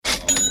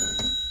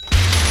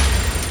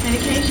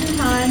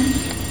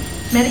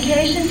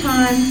Medication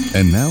time.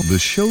 And now the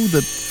show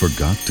that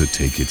forgot to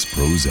take its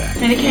Prozac.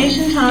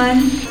 Medication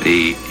time.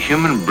 The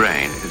human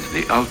brain is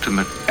the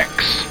ultimate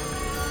X,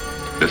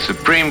 the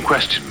supreme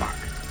question mark.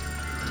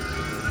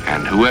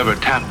 And whoever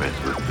tampers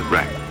with the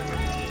brain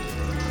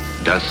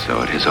does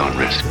so at his own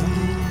risk.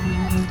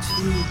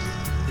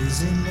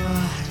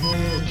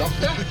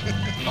 Doctor?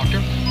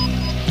 Doctor?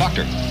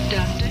 Doctor?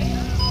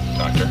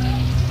 Doctor?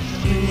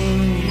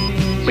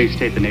 Please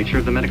state the nature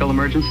of the medical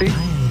emergency. I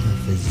am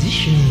a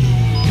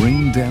physician.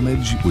 Brain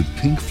Damage with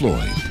Pink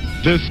Floyd.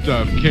 This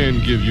stuff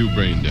can give you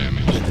brain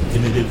damage. The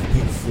definitive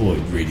Pink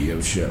Floyd radio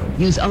show.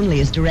 Use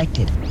only as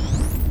directed.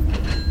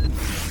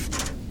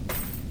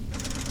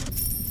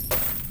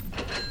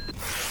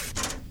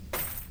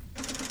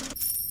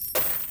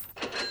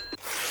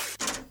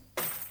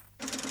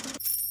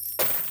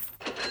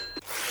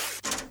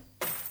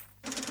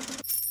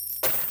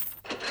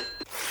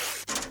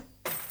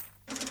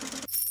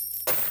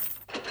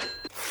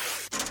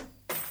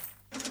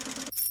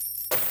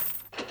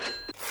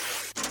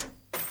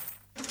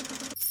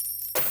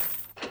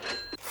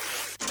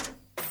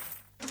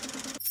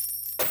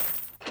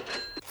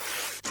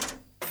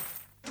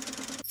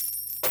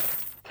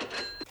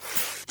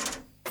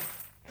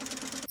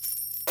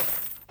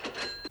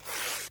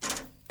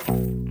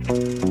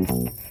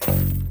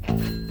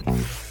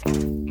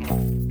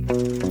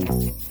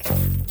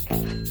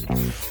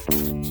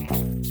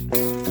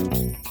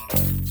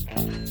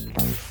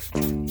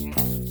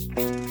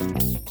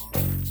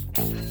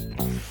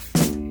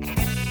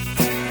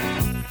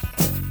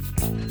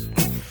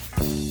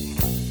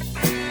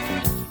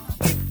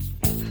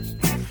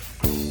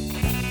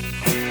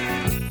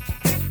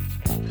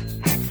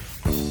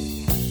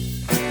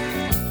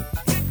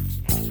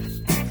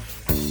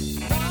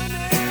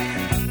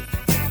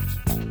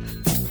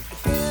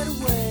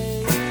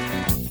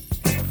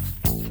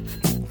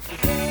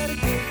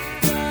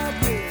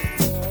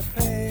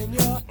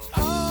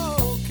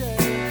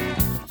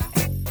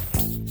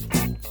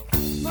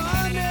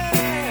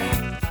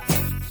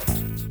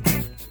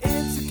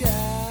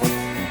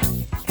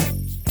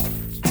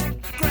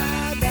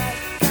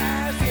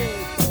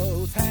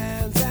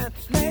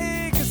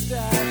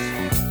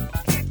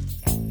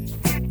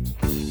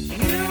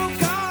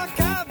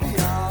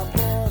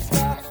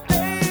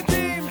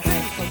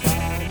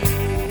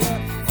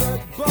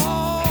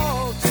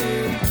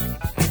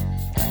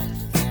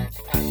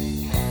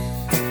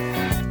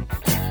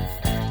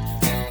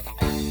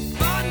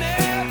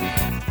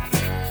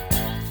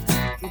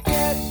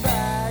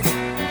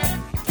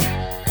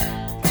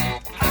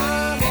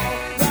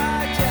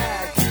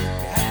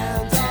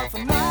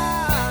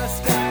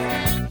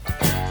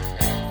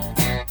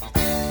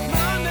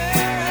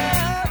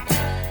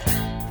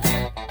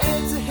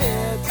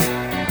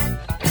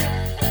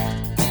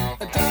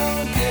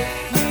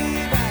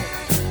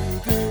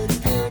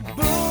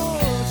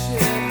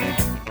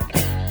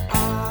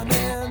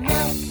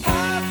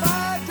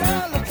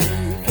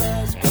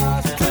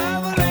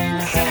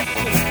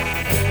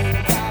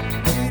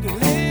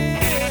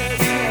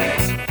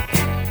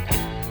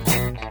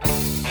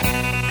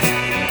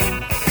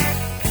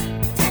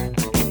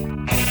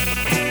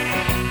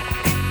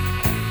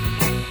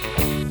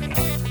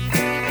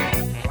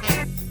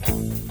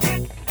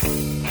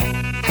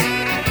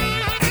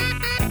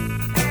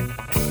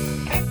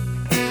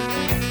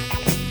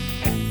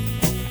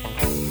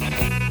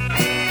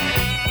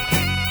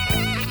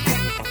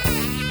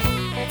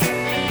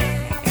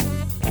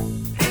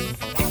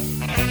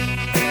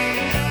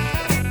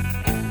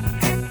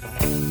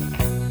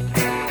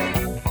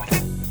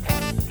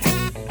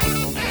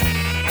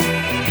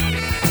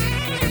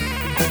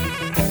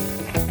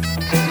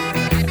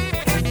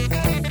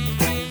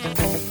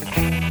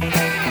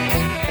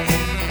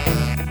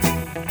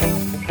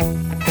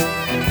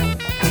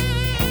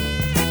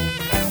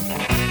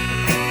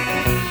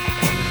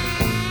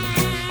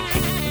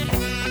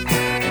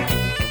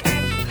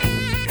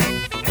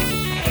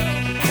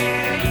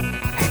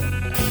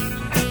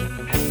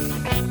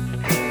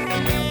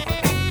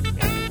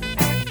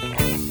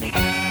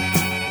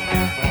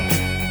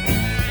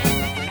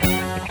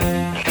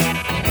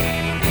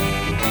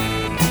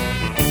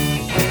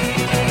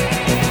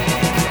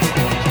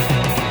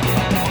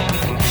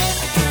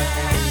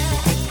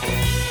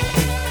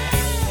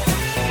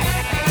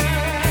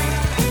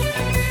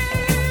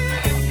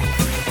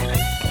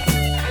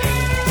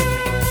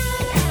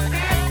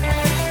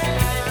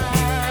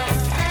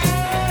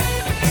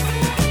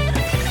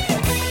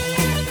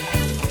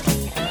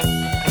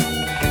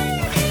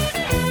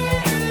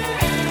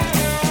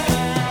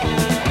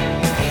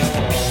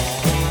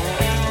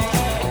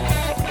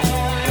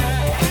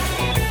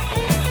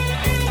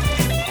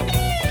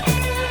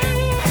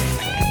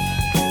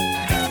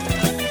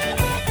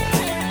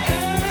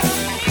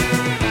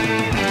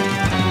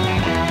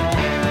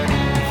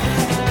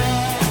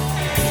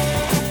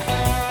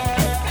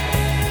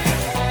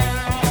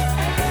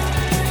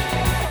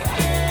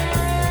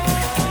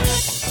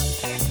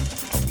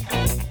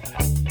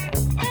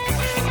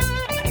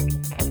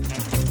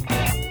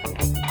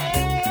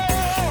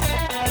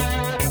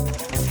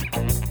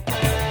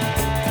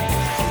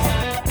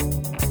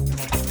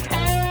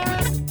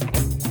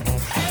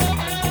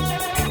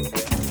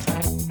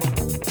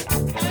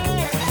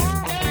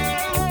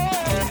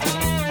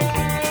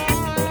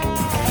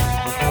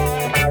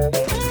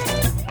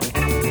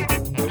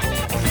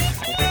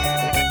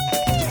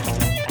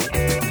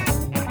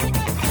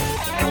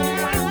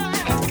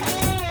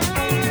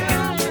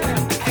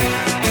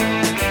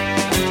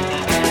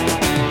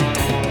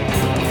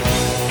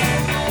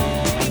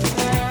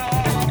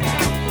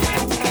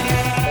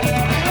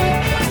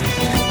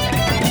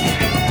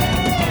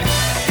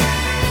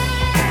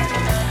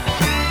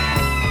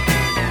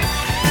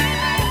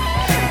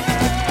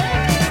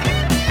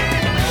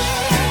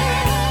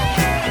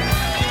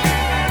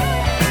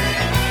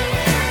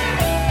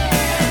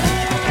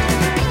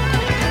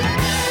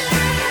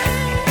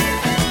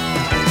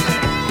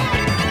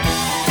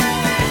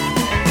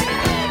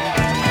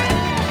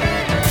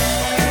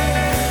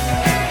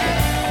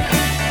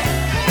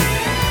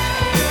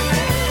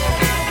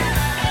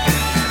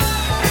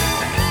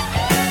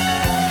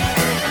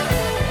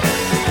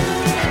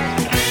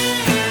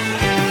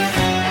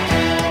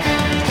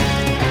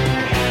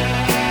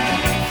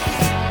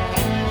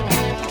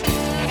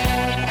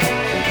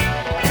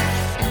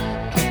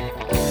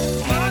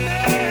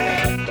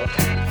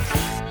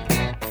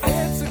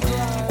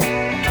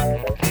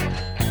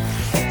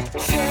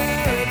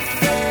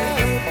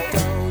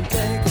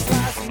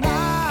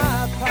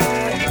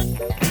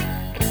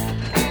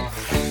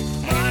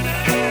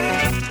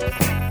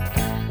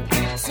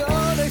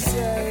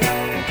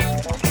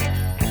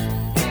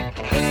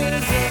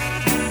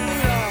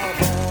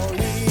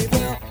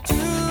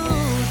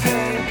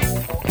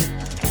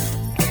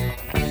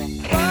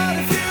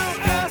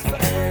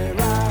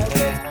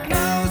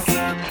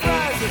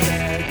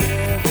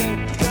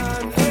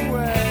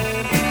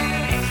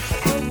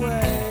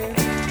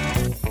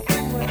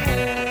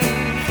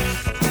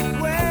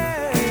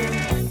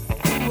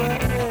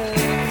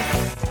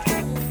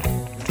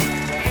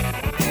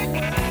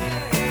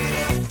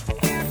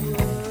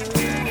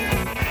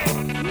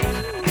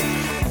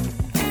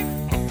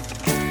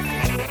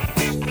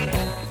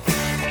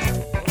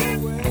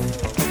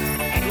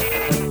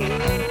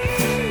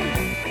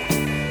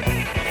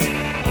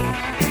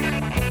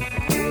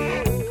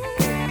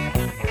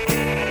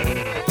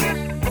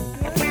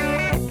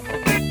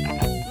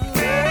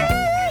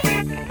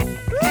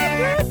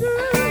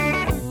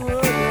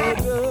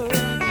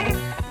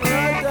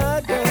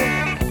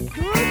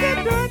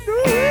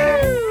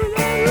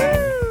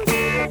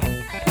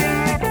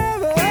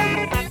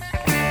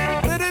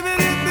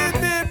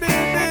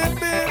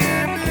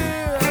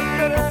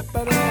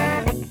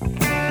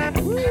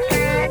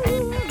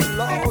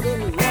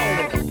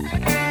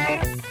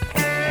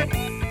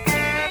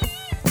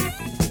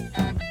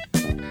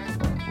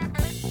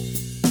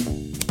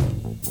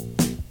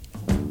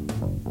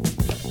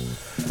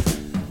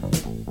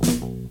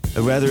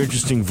 A rather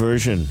interesting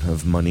version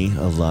of Money,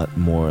 a lot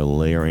more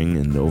layering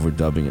and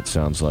overdubbing, it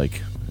sounds like.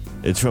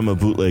 It's from a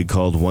bootleg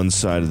called One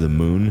Side of the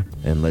Moon,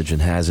 and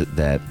legend has it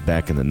that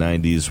back in the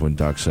 90s when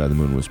Dark Side of the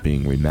Moon was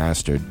being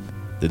remastered,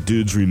 the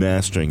dudes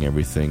remastering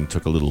everything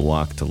took a little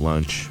walk to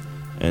lunch,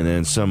 and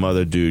then some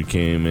other dude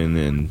came in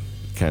and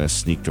kind of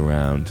sneaked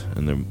around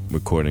in the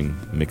recording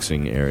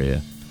mixing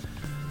area,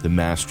 the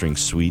mastering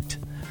suite,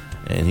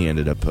 and he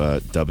ended up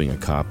dubbing a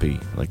copy,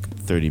 like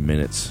 30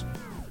 minutes,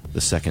 the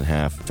second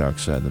half of Dark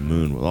Side of the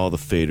Moon, with all the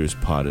faders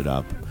potted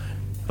up.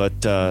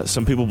 But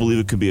some people believe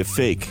it could be a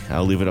fake.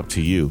 I'll leave it up to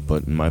you,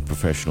 but in my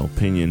professional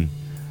opinion,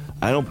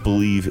 I don't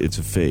believe it's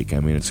a fake. I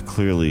mean, it's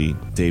clearly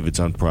David's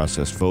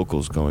unprocessed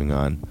vocals going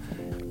on.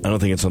 I don't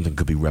think it's something that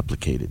could be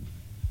replicated.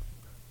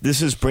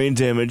 This is Brain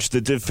Damage, the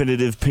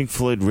definitive Pink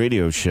Floyd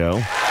radio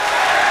show.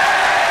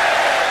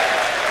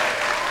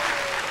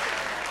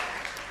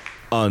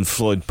 On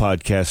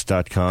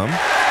FloydPodcast.com.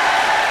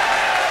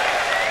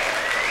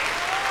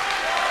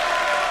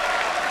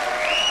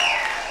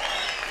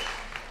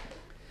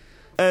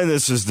 And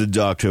this is the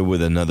Doctor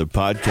with another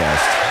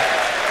podcast.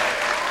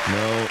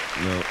 No.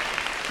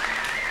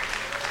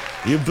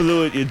 You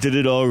blew it. You did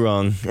it all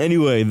wrong.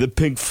 Anyway, the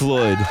Pink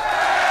Floyd.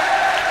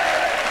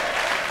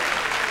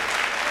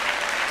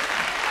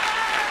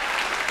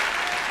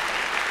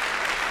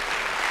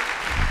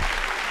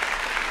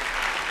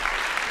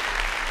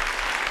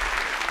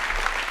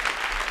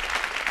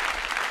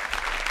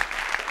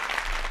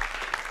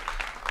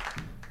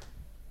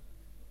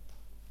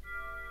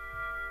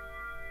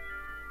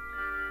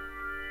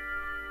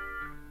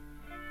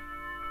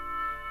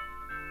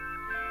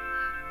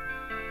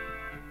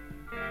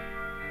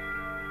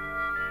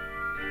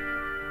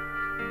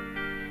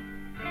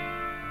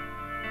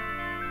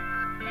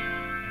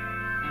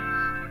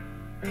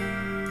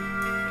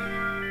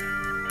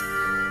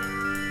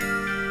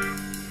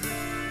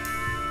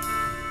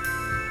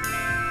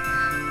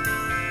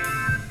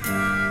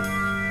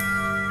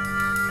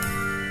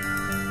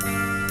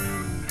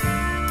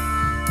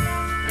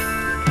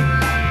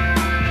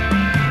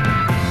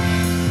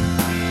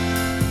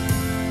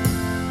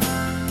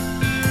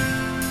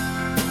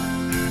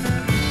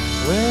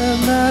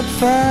 That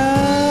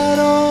fat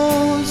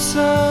old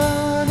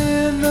sun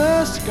in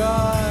the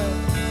sky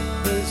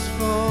is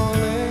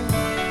falling.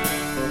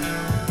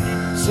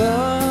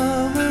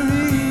 Summer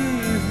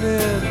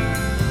evening,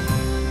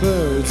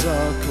 birds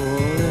are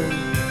calling.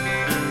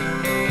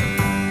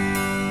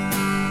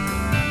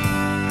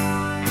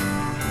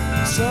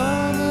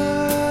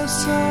 Summer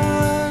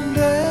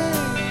Sunday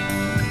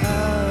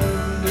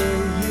and a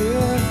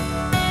year.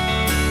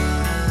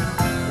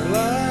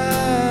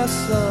 Last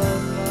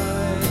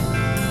sunlight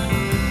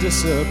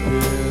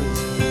disappears.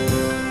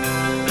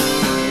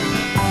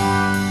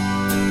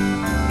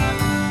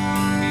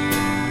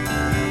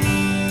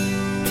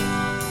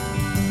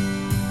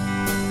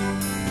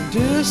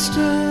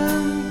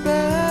 Distant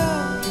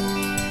bell,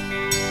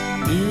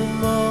 new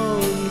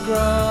mown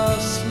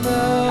grass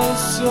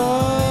smells so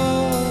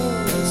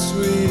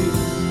sweet.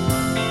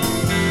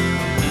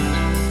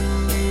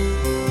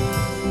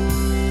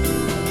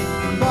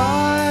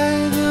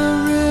 By the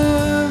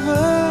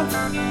river,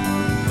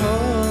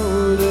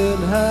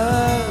 holding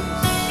hands,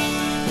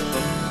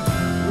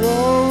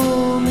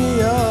 roll me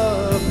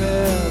up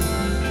and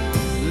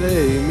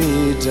lay me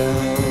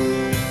down.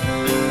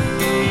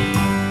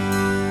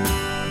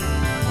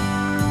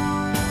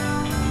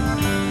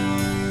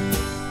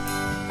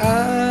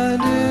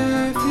 And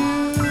if you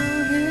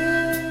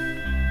hear,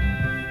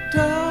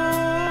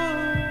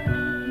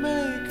 don't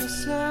make a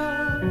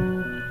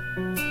sound.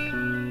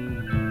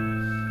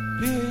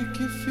 Pick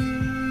your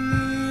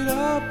feet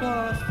up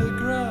off the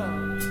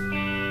ground.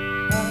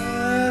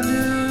 And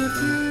if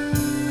you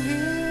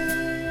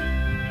hear,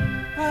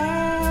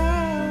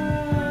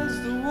 as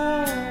the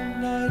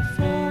warm night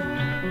falls,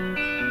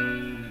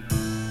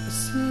 a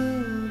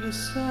silver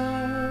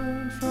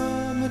sound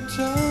from a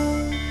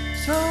tone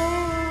so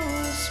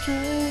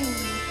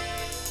strange,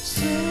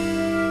 sing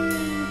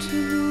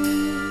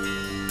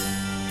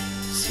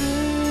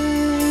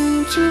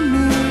to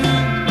me.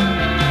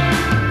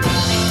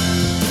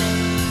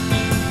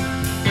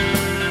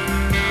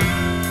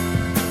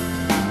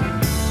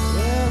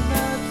 When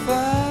that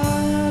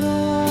fat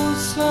old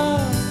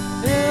sun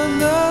in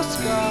the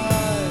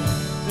sky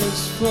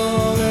is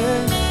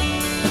falling,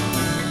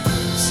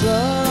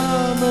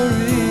 summer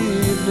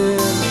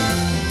evening,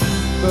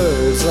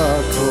 birds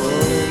are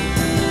calling.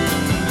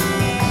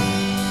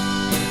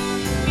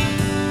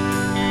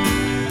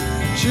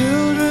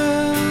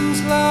 Children's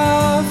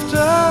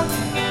laughter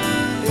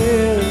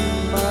in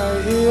my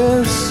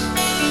ears.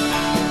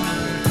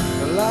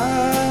 The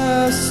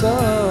last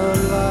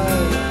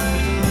sunlight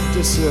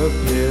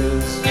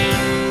disappears.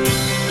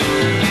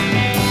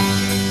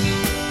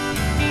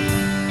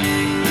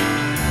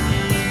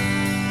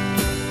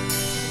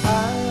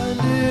 And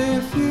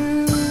if you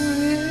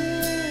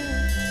hear,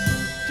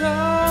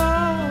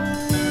 don't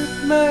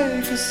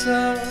make a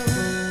sound.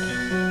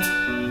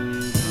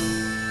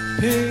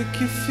 Pick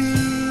your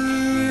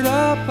feet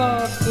up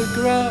off the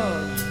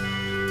ground.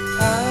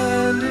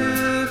 And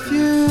if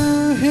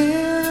you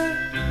hear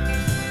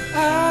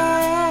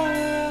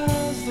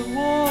as the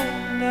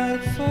warm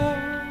night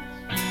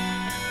falls,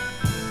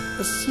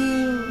 a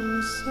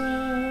silver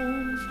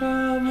sound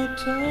from a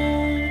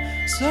tone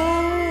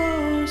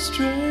so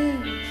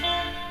strange,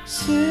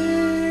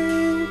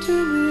 sing to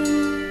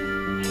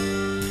me,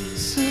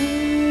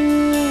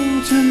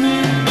 sing to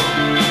me.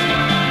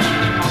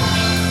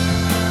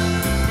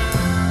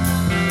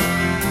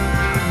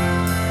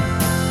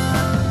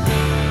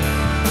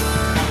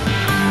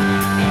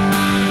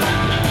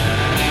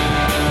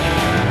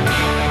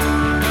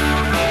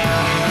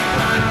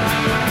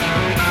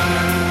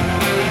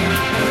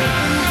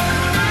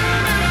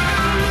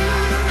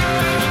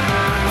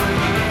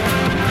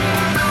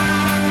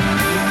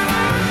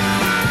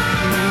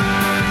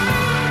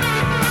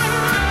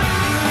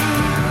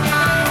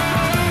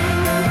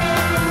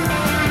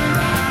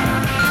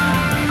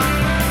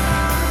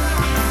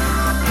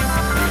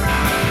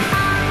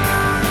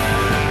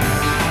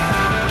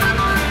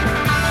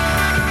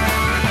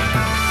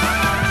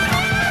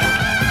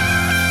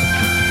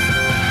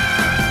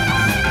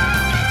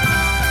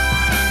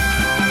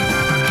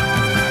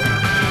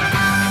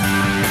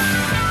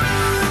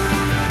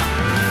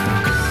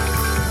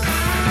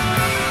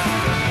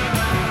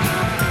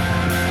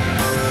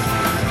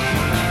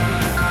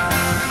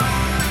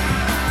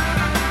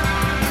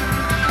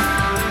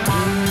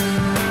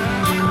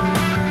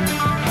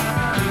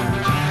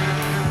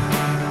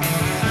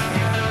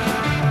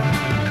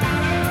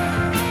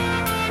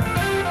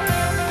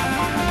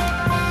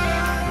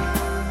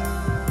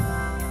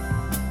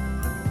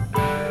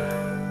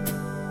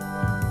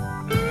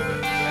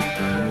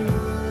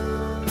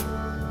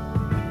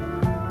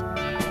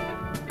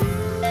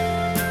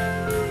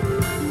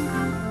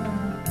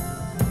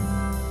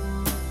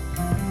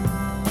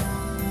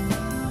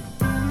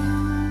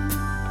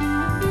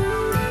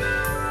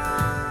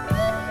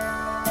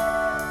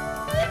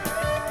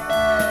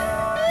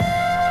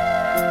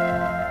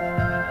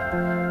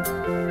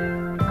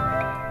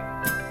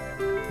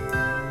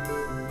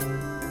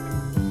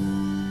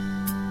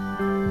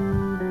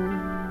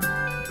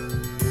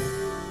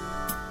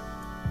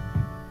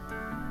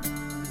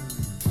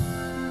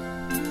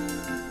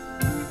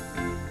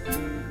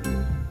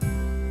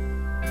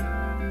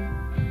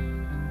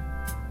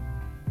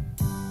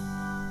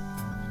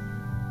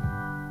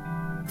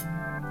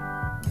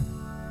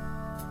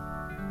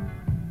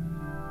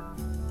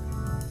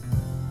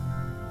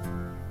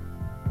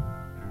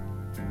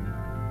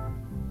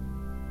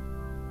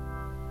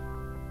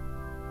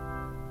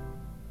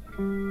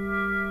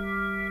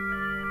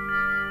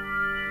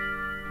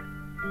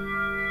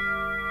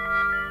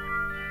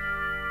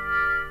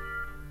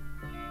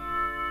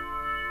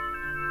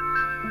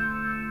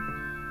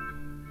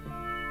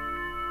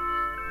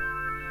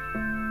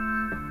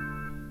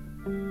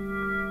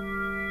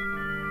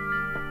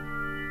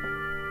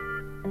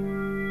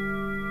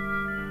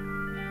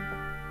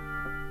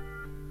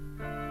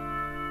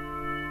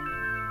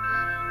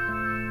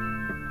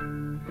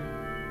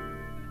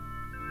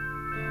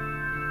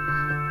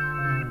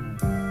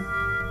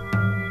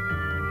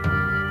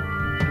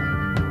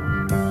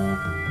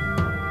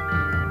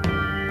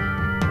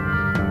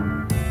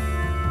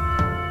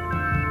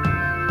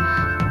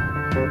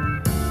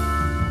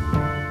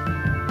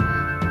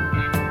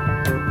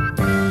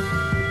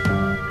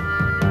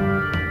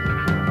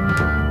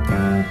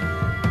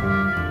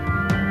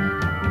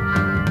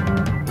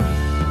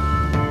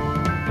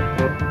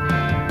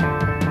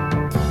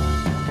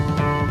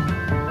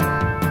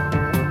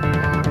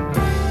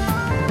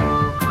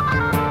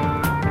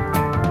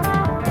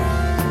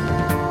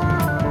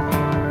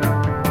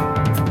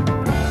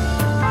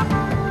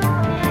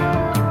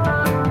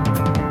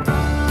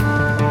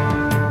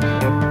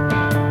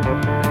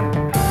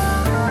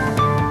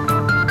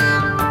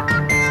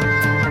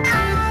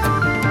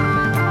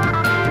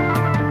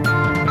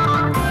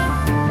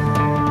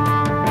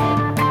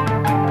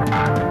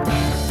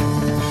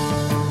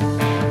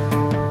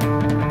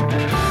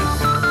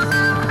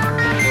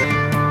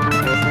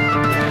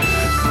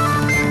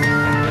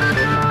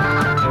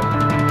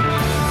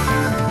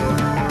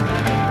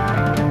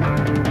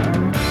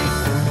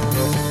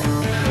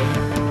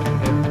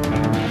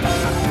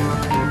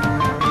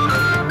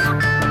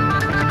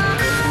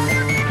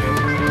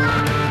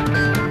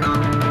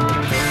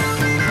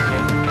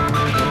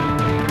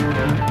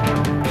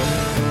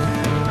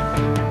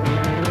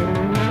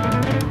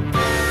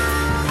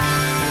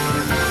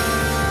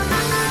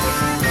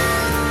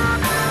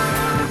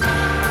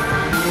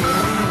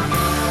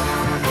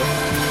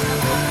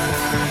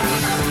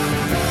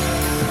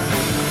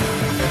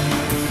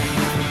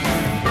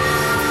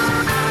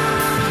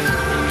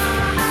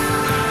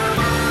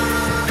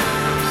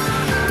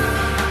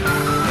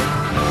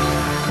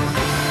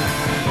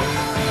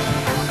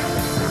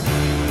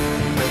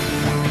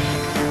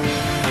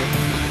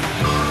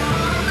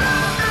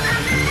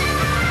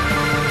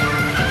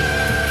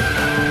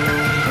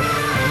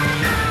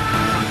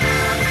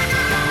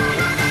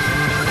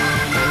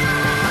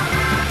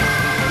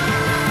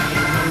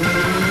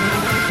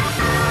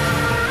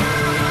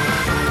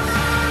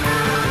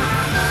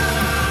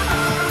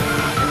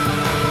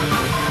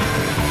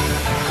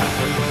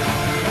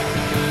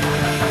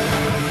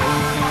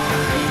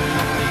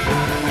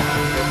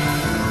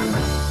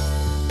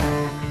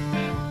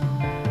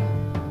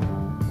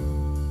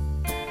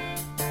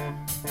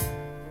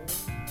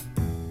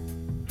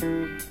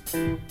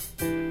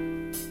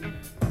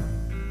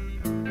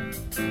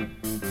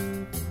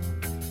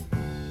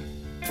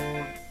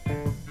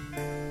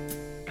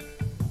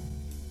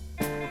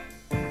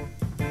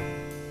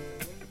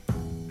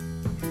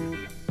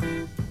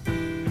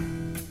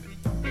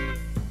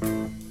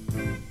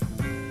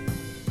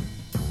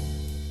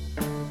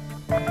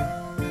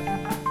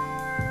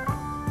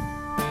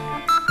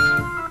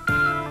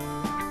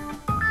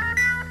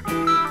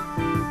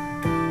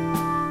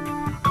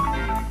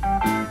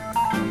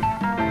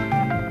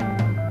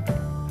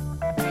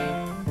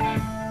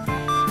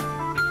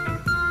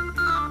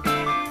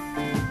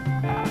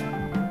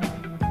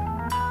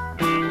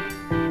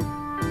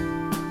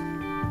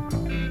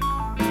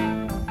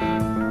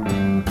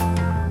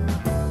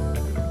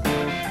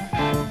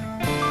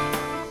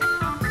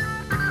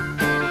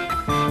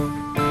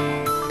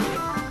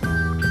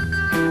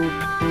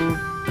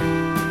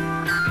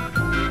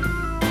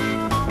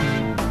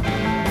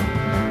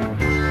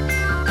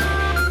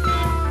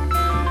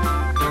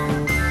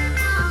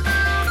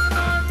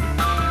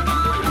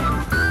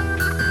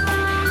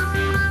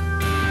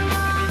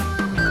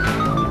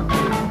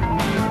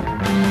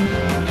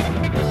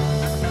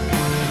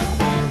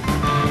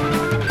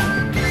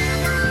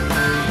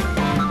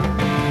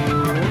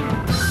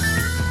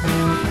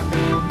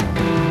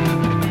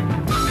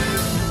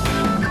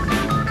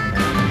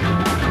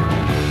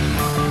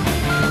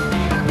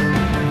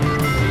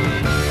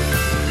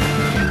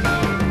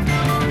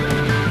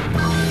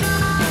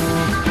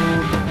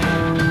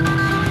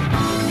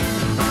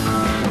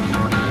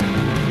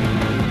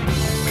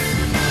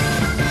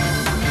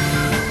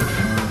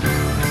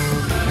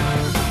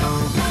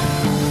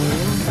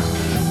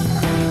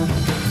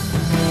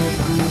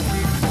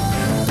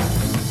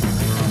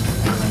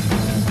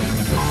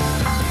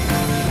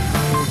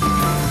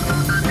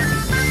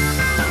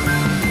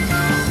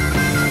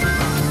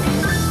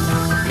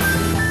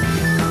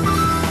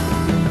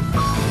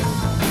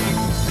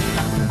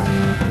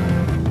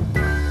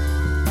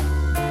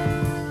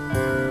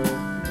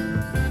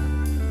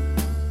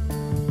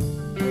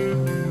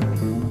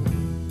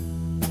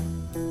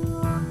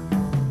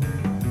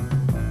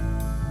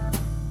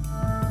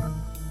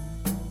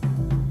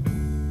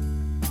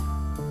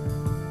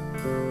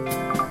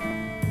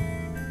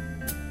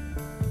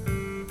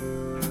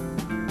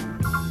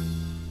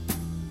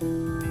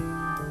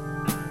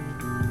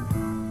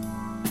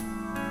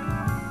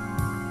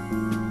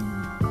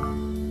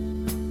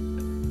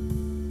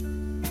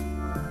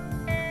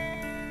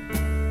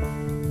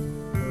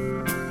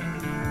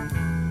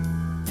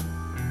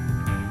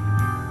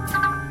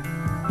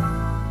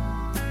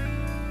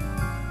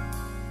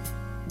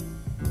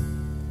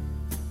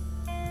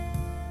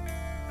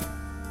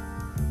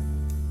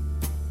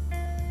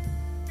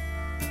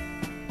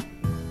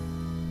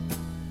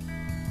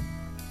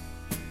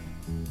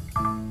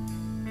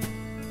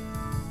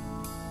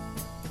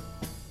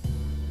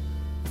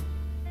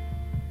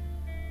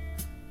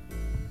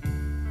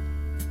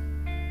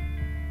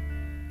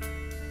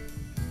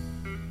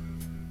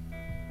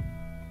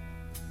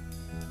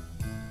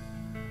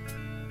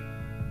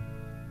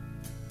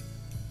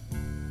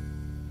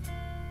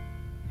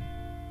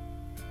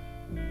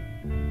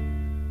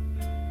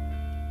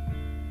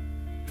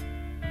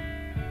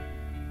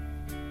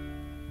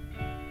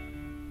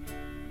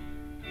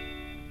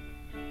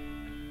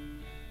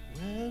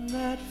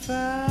 That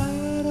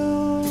fat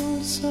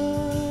old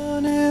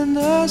sun in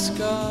the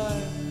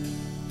sky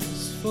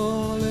is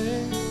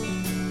falling.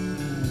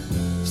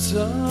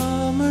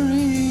 Summer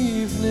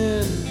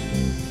evening,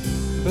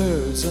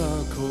 birds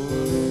are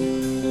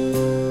calling.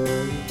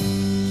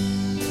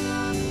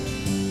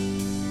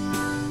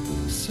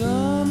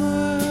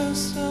 Summer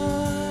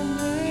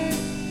Sunday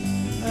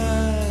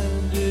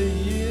and a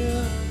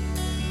year,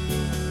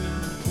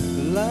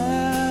 the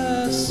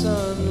last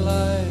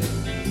sunlight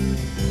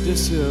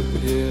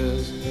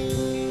disappears.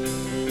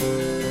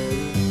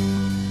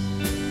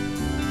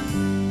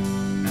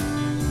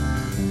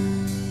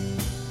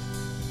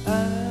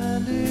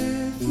 And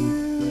if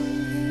you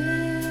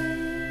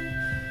hear,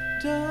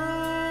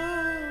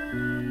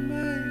 don't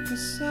make a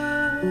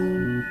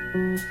sound.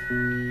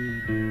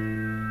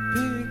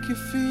 Pick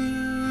your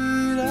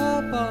feet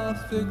up off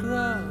the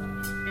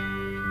ground.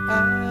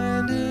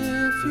 And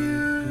if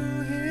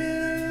you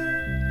hear,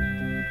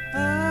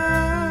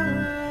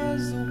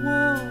 as the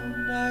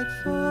warm night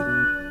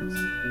falls,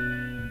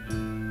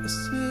 a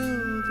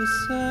silver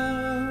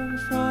sound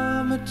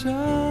from a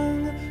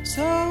tongue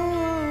so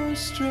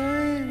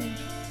strange,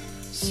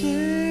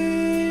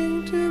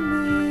 sing to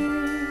me,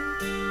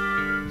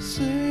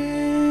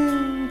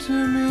 sing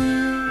to me,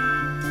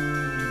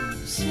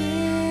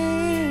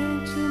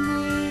 sing to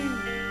me,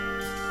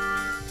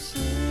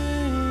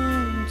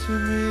 sing to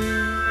me.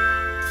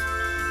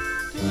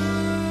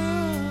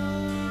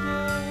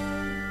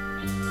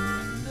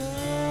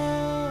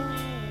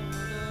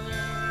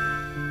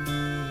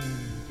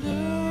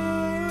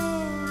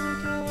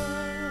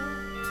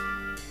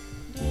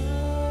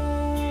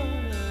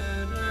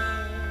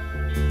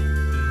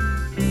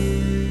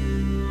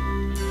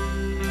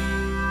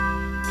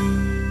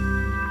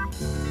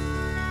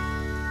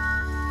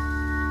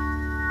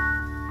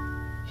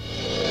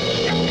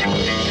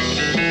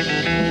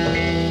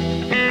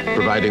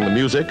 Providing the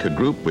music, a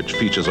group which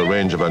features a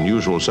range of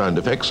unusual sound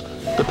effects,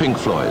 the Pink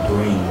Floyd.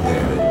 Brain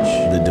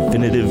Damage, the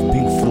definitive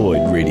Pink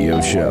Floyd radio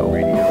show.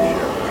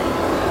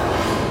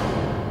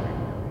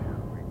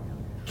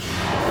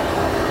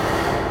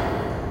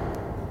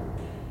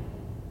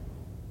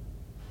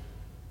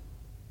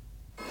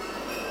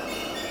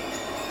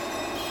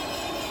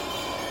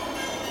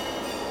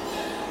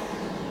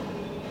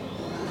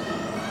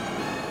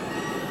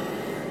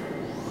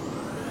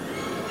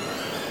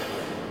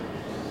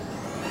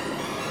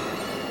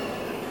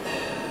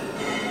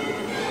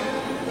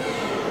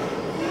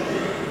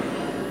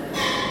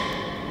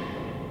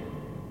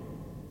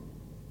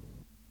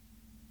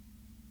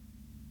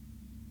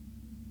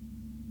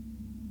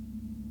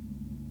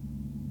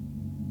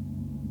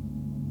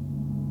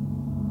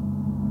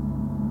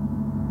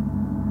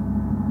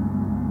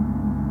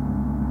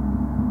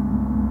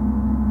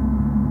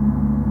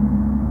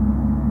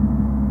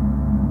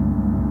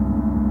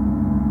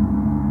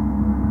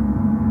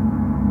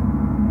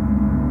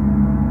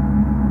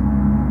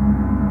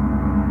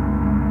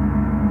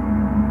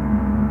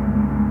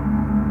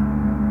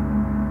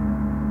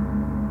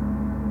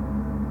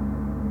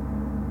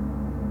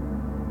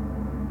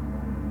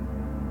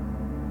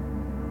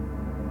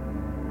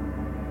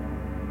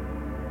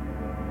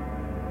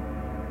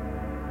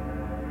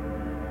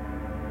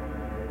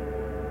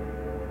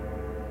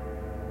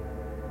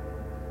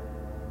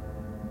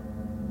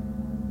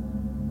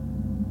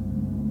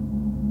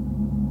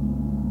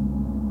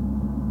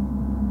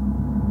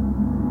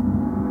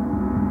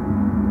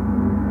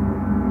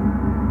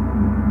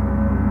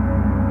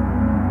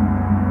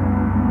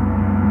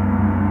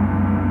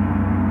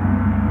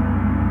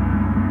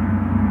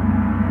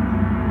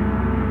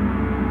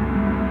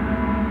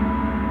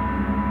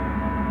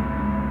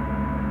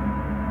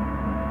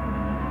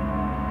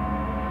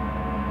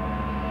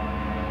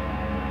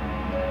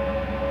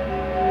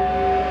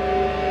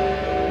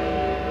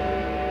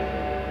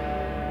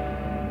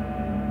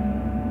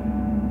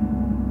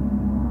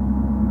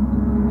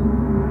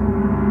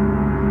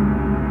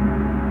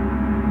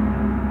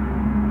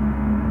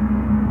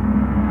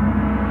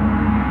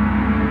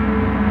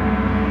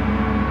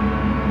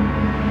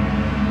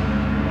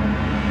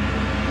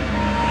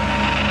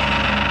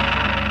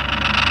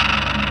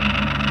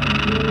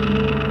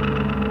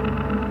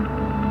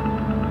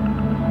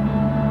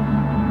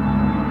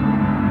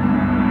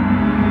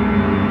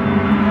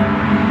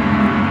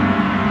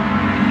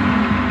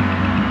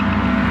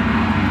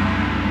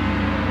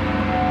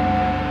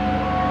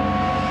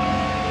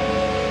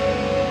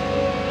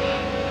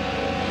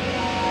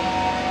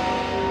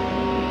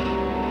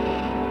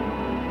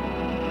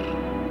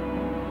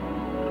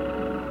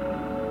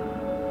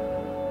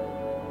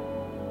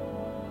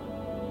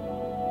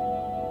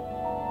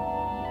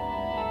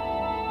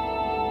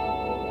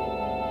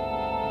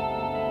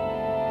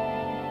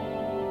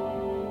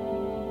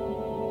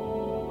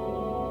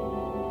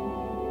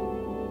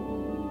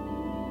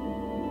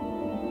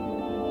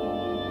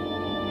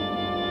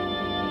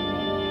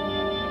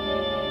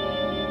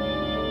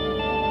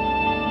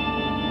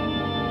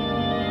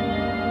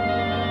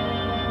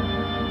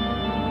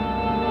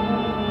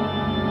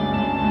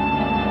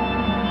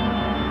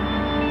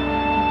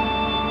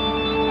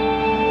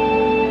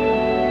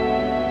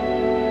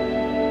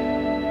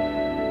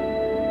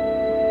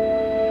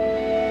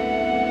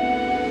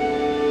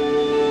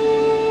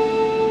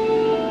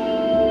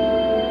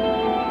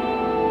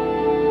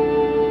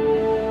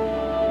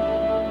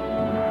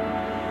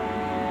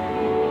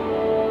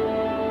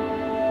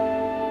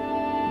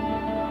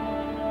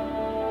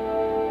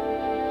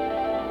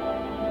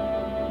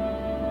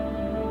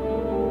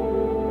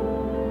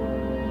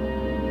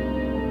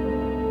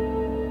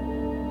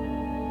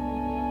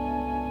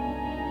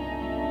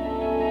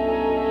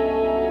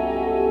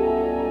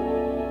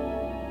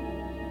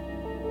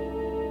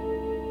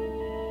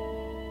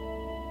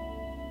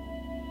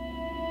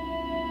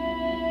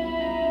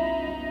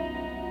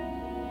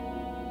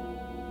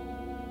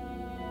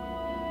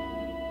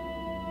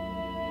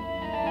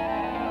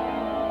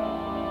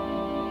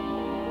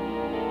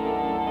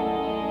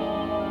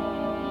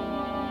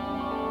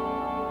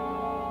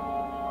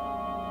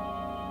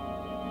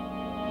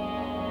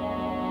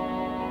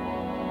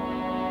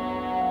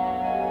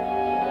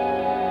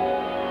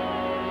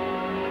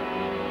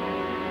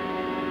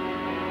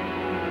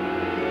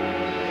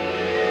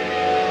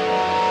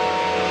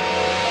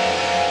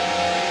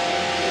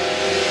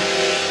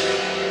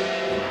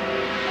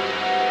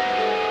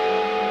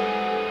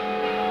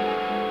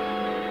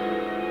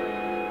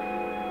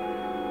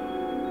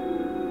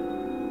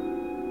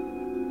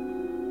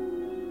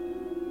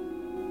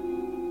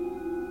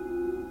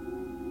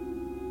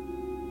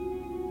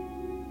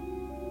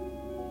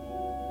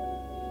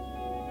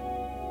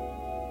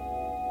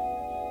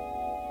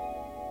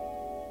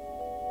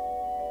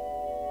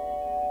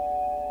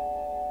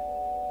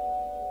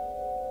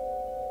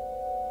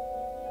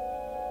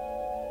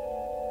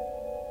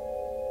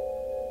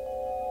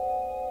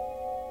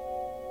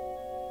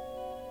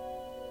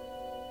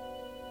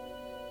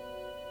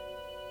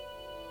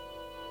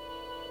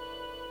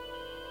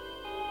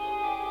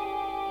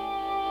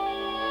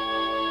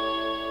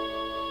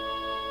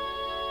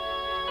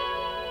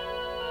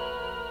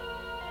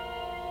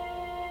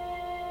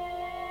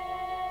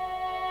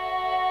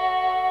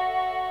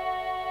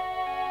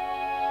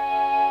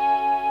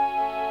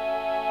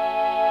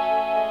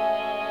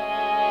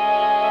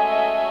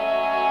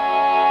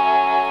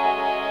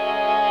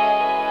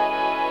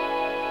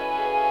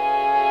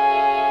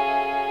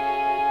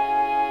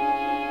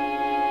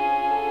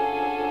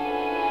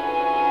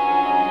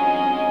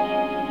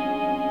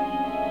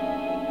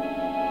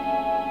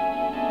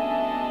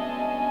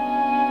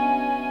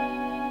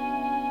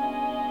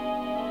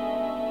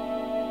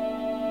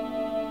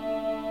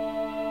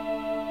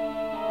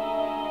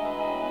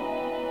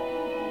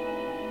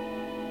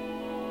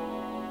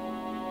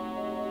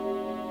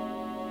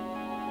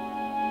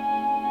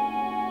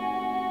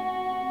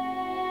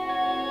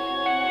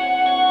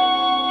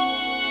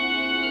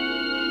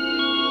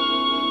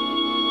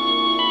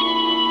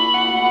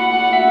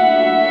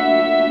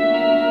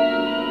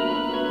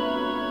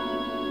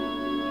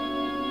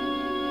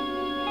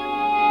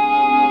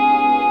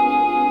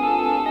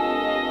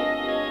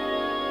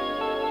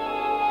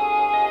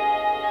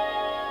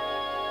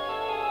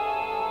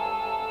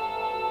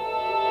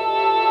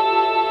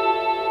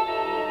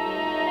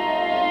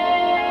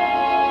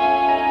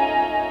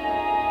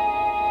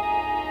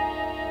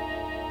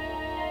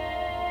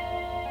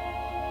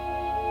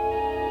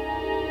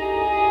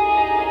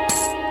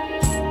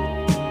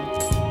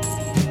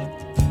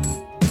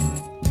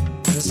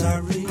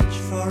 reach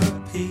for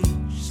a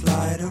peach,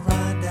 slide a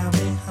ride down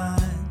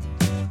behind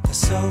the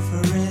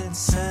sofa in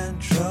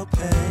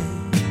Saint-Tropez.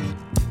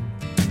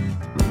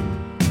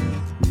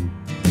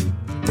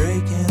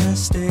 Breaking a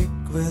stick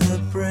with a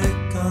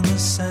brick on the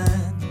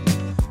sand,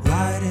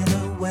 riding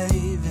a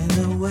wave in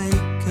the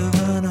wake of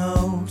an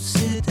old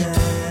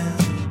sedan.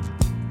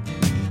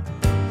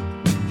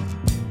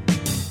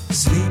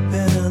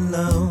 Sleeping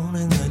alone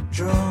in the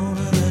drone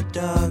of the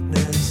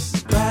darkness,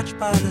 scratched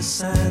by the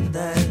sand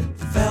that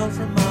fell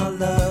from our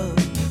love.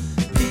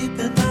 Deep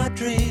in my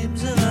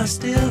dreams and I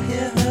still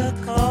hear her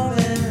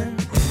calling.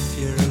 If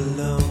you're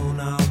alone,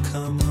 I'll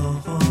come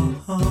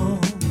home.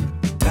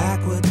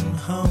 Backward and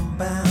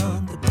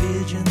homebound, the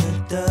pigeon, the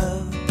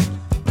dove,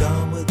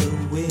 gone with the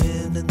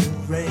wind and the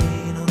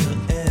rain on the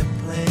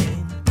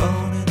airplane.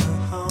 Born in a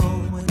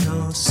home with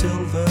no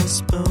silver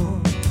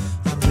spoon,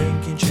 I'm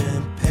drinking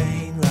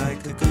champagne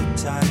like a good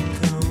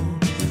tycoon.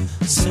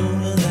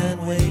 Sooner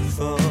than wait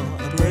for a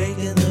break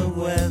in the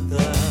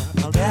weather,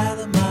 I'll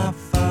gather my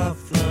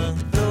far-flung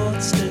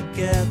thoughts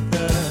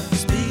together,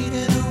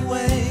 speeding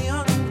away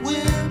on a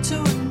whim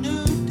to a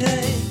new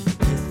day.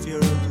 If you're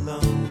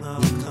alone,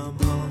 I'll come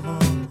home.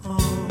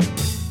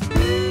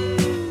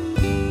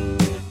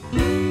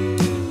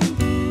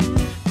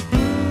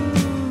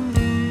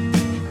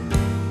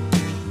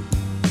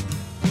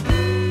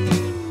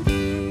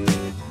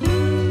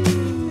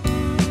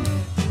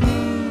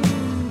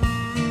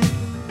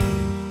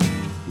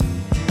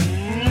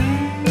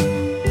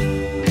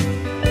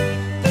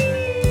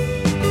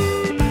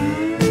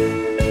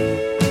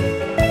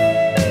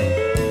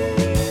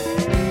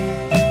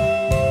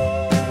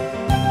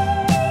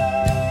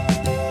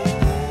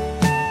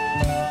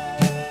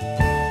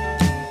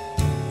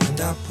 And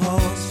I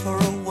pause for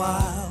a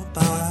while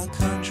by a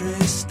country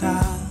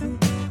style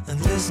and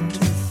listen to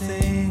the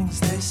things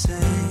they say.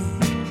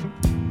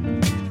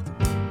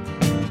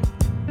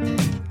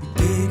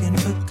 Digging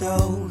for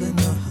gold in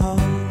the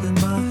hole in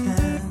my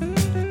hand.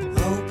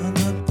 Open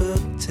the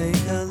book,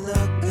 take a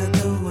look at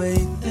the way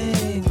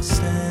things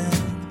stand.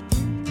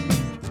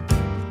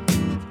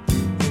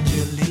 And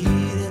you're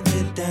leading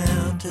me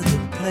down to the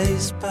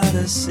place by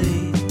the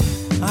sea.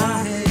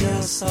 I hear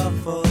your soft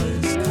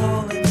voice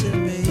calling to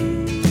me,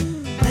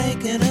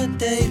 making a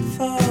date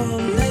for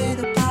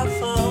later by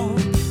phone.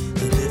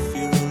 And if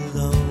you're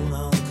alone,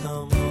 I'll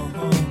come home.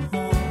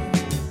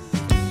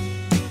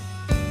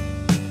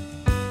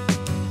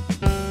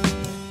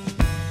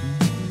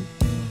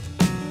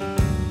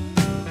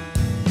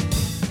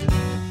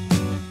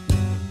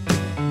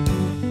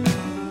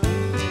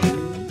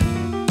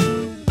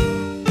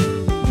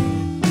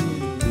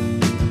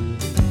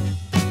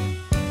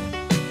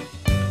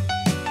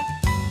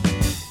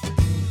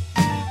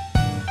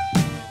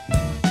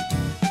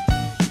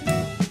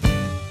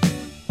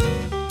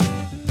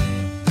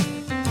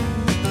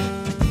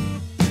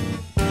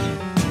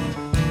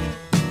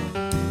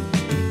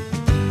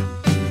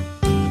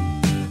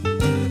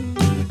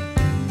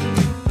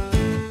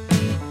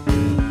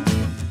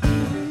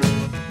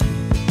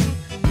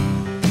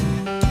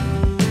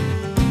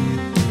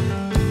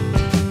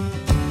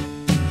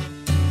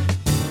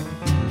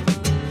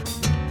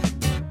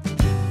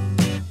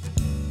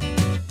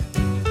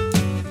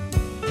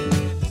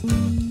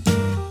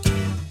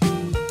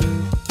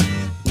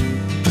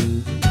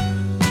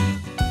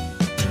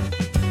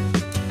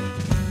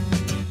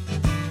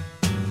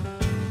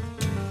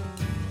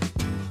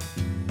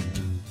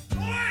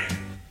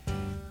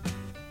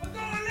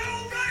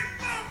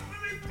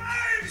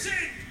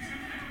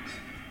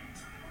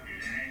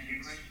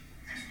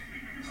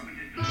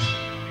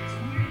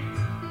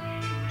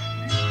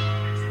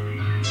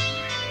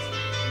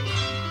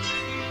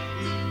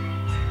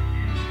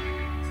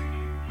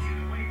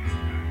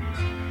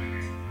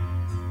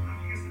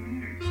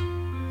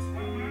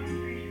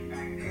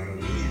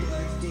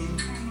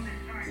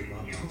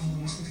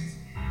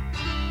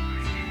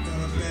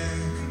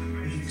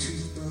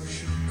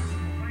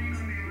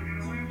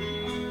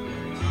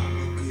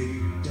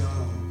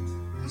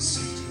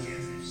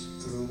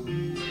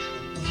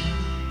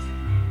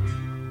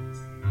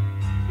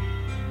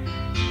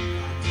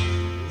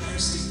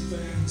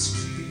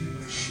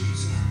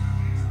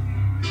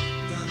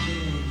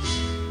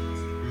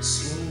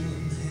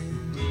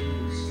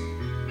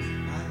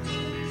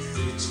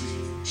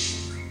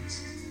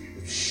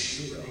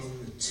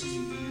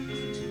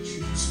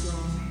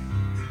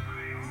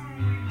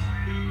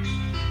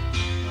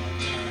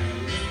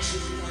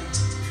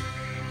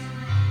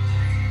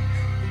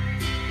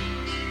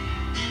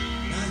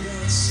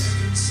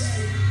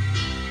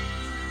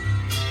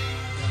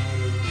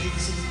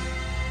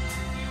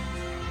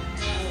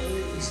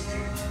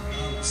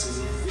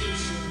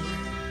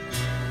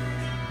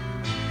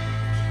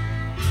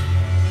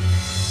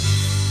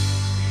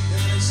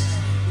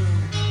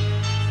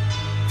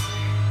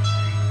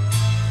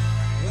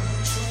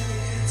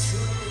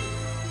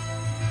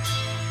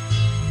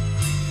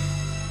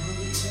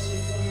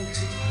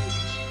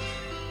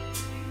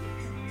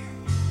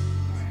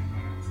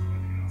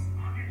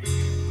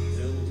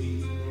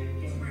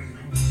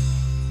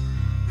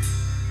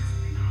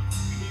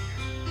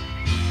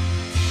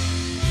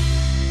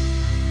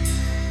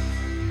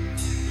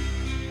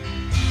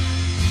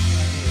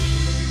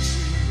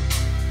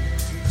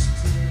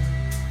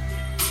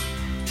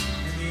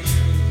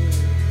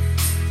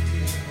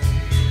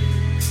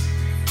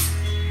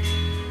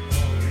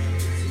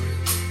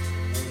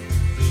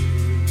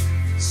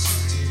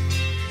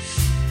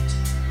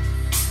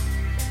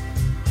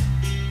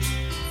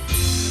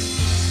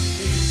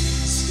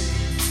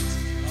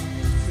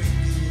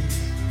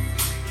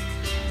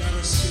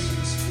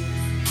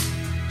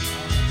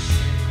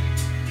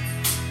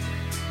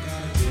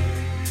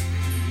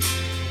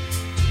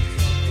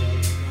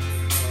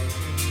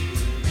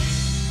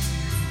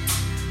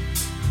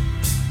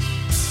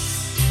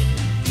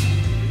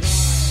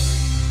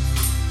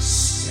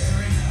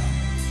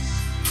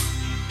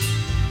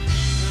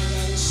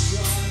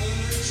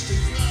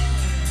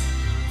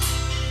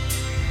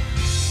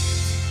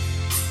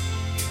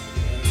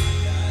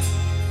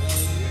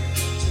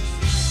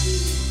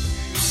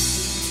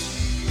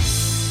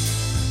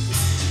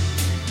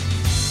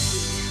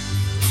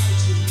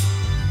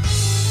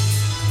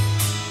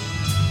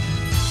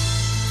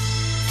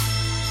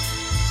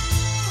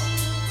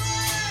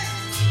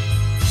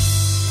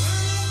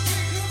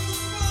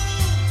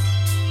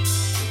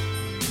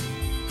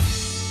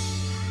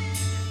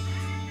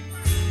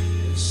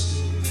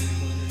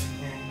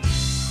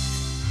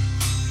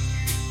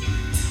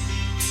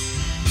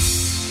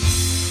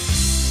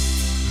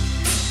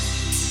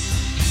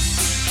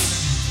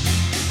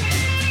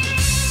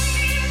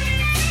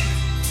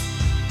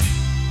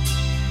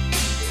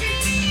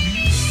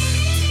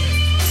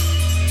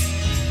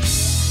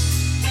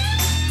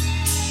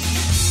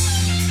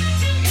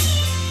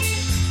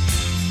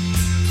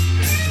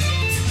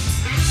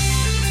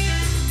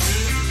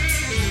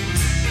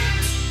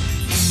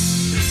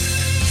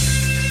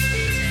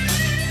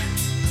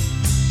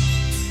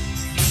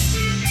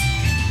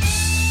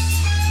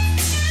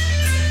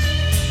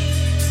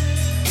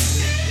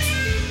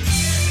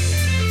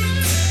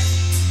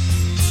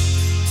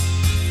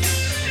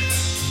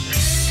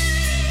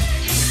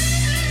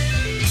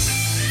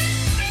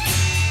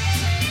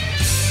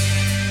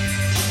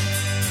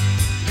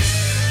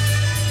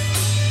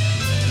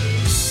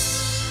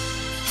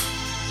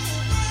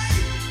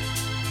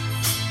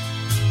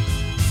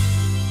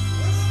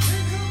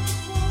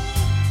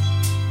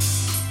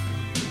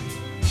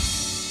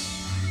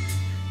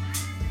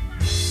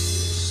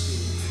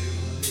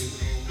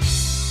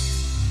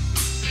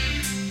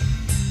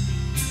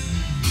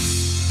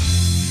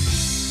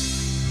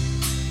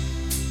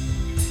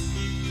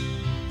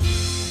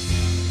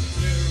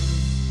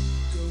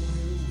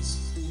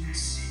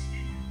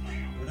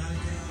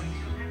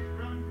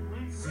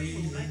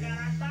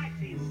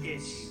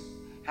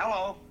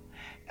 Hello.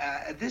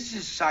 This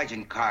is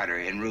Sergeant Carter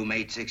in room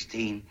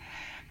 816.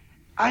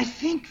 I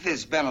think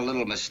there's been a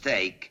little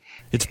mistake.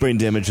 It's Brain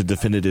Damage, a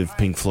definitive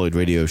Pink Floyd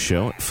radio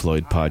show at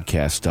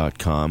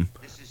floydpodcast.com.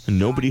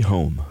 Nobody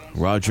home.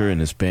 Roger and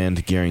his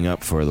band gearing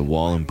up for The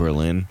Wall in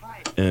Berlin.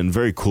 And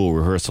very cool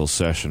rehearsal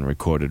session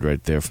recorded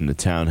right there from the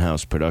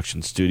Townhouse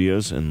Production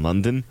Studios in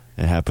London.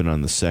 It happened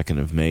on the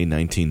 2nd of May,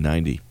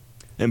 1990.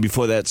 And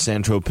before that,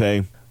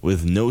 Saint-Tropez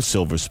with no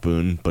silver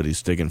spoon, but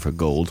he's digging for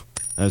gold.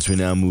 As we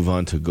now move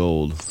on to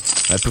gold.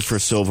 I prefer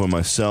silver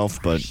myself,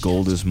 but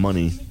gold is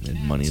money,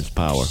 and money is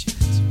power.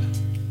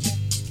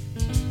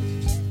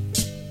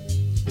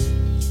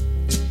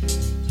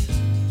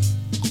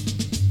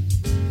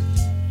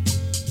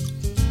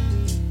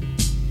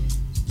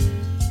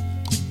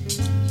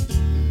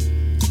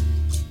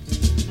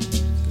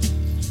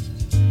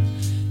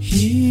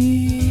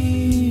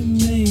 He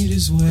made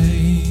his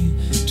way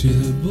to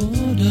the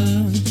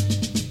border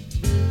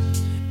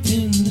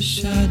in the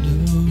shadow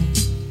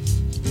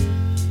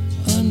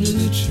under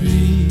the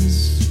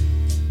trees,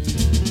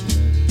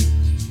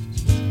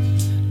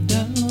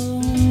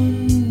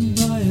 down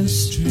by a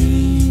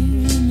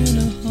stream in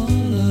a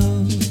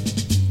hollow.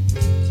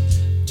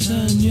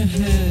 Turn your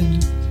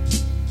head,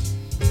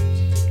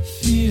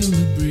 feel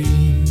the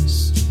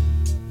breeze.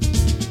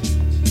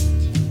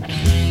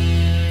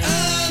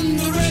 And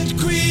the Red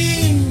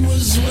Queen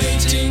was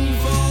waiting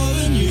for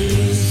the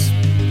news,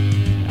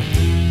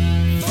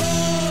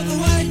 for the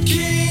White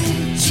King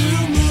to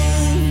move.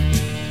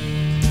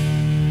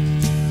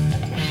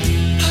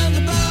 And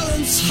the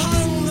balance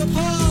hung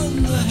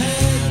upon the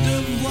head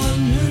of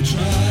one who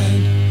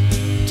tried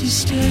to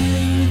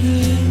stay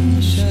within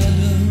the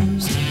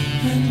shadows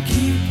and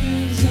keep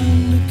his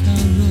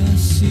undercover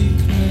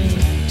secret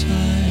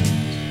tight.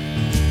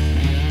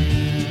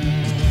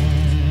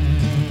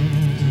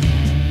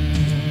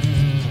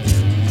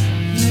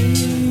 They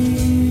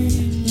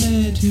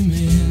led him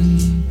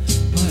in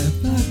by a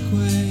back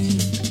way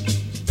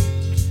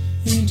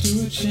into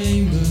a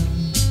chamber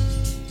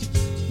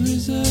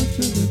reserved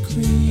for the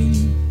Queen.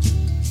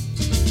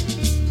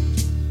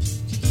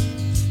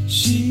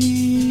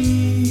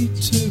 She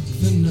took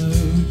the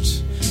note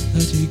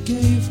that he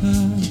gave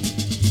her,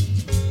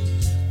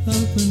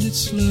 opened it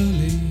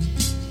slowly,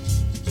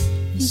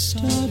 and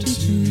started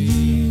to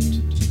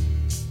read.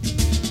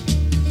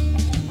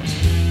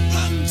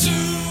 Run to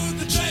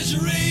the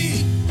treasury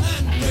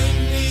and bring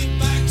me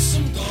back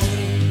some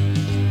gold.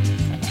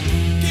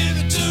 Give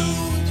it to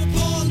the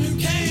pawn who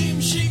came,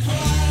 she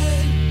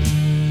cried.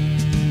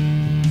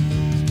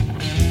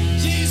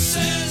 He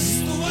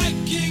says the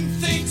White King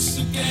thinks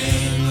the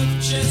game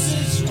of chess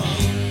is wrong.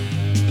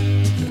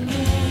 And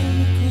all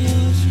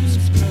because she's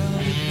proud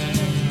of him,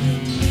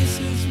 and this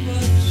is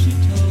what she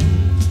told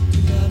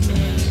the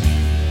other.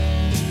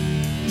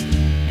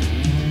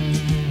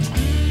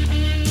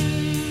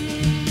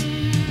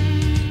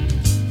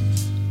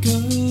 Go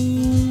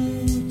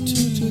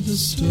to the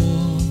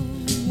store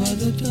by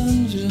the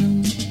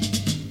dungeon.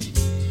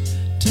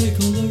 Take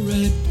all the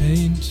red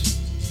paint,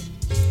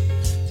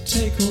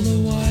 take all the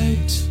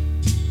white.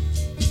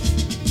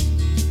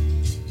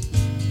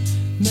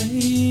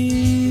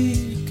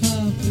 Make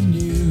up a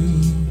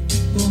new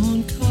born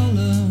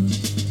color.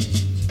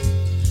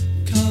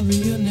 Cover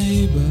your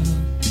neighbor,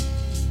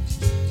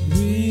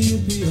 we'll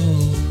be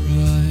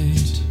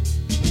alright.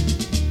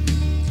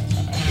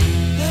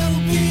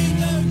 There'll be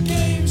no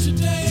game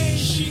today,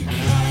 she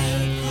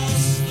cried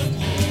across the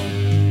board.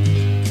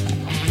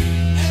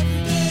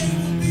 Every day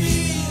will be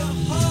a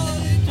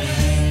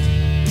holiday.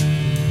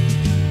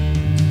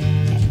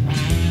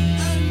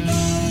 And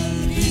all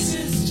the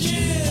pieces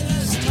cheered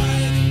as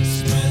tidings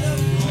spread.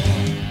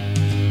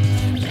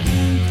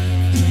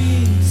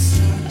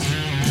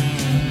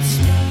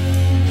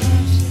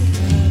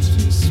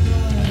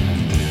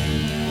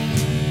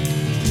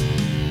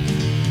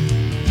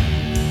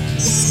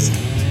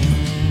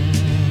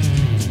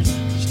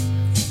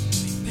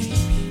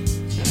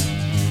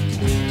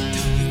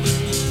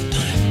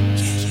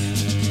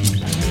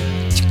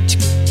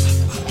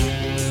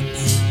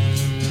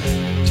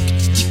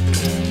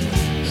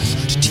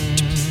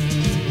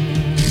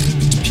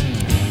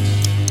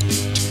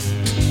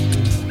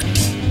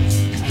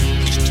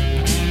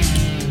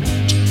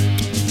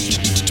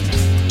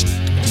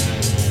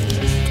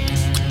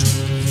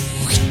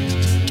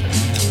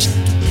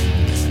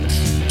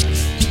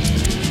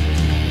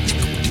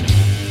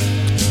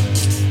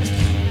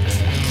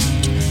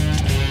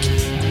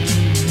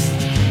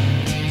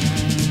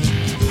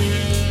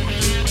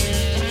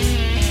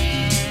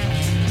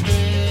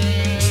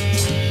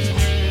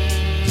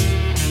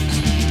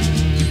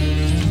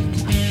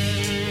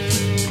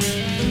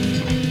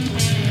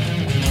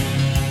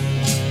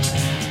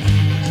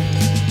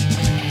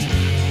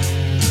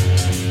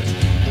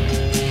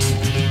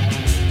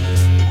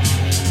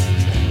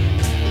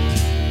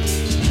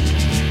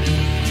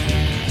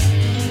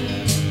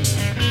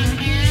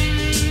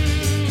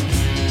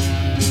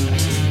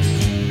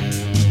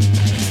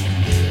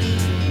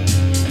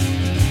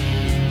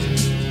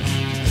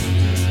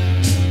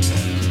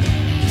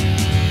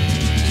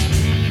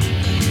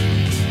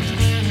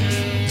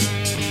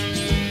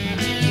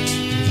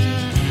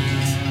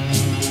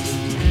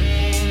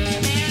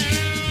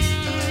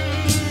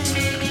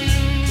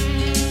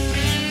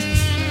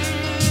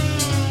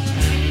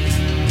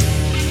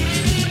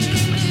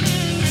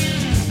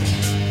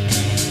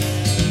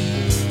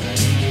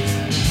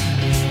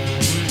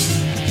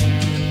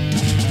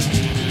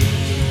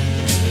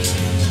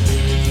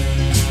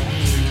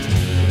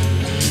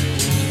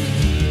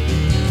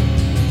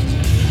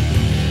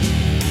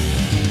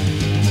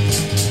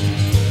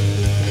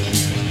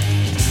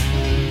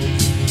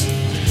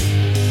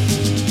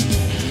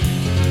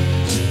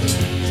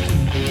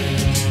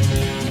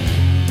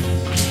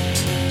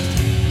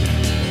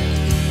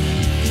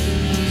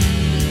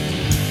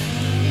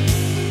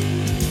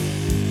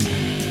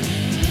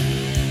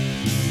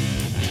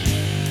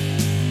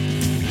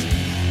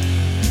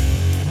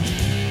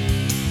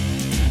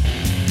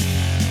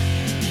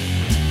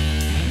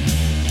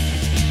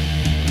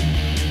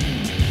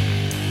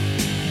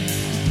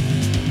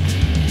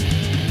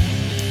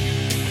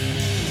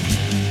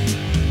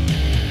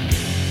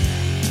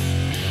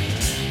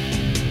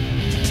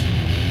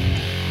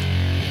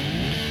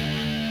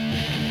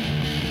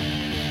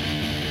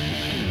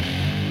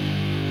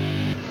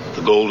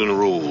 golden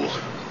rule.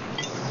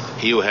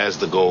 He who has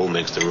the goal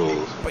makes the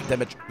rules.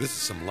 This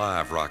is some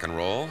live rock and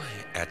roll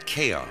at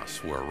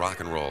Chaos, where rock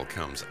and roll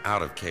comes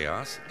out of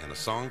chaos, and a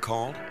song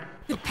called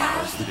The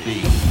Powers That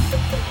Be.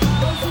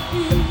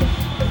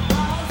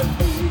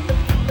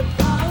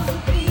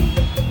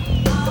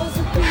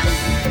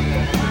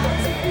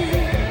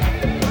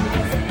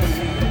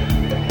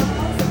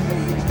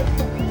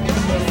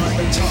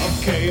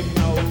 Tough game,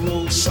 no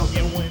rules. Some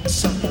you win,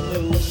 some you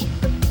lose.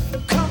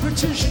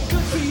 Competition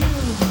good for you.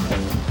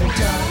 And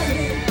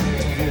dying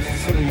to be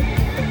free.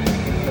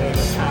 They're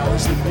the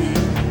powers that be.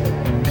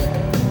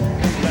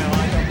 They're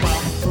like a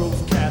bomb-proof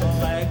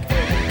Cadillac,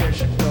 air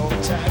conditioned gold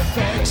tag,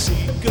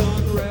 backseat,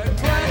 gun rack,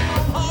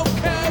 platinum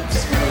hubcaps.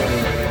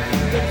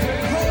 They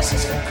pick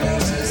horses for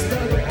courses.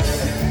 They're the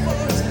moving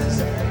forces.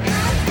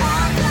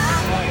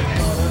 Like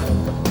butter,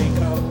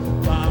 makeup,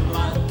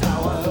 limelight,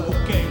 tower,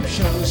 game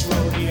shows,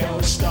 rodeo,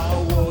 Star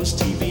Wars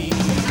TV.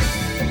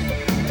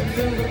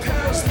 They're the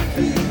powers that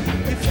be.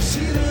 If you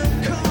see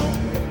them come,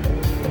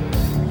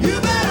 you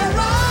better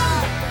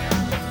run.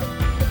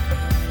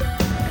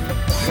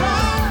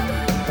 Run.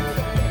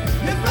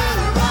 You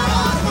better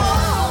run,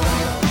 run.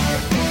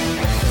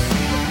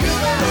 You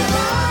better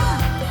run.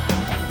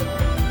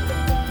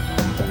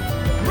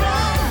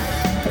 Run.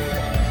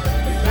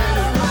 You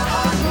better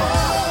run,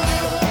 run.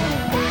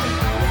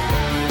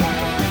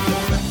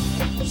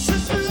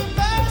 Sisters and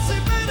brothers, they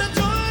better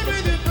join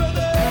with your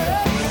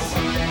brothers.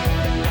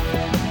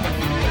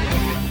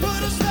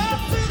 Put a stop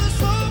to the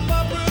soap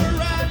opera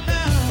right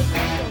now.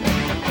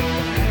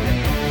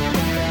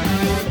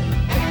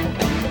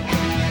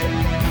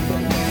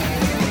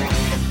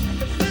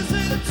 This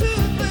ain't a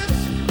toothless,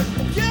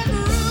 get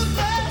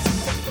ruthless.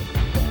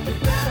 You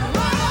better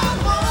run,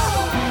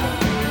 run.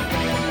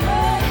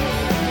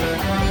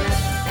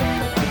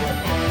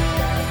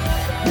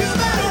 You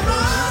better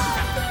run.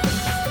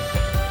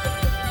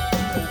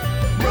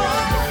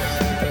 Run.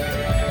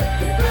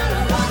 You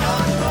better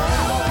run,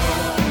 run.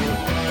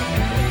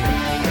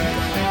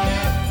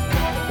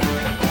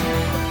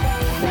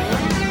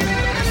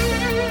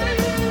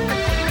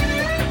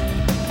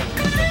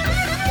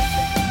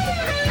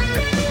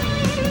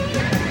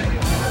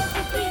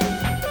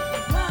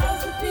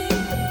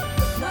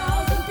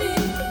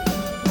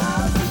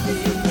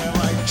 They're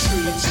like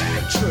treats,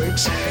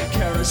 tricks,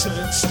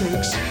 kerosene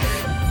sticks.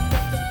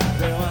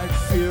 They're like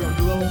fear and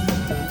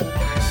loathing.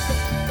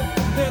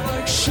 They're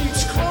like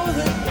sheep's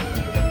clothing.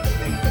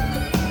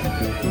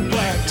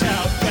 Blacked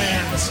out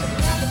bands.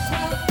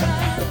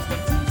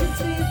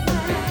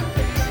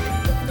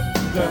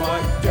 They're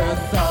like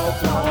death or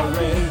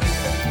glory.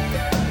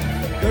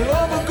 They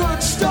love a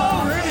good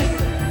story.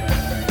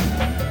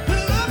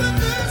 They love a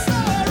good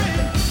story.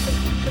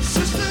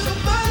 Sisters of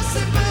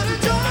mercy, better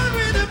join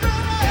with the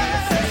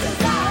brothers. Sisters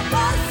of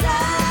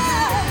mercy.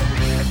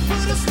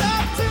 Put a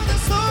stop to the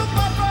soap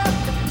opera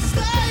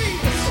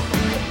stage.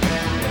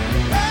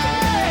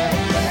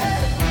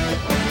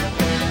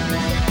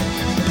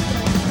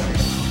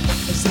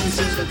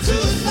 Sisters are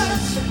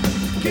toothless,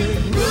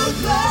 getting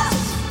ruthless.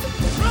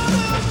 Run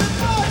up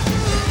before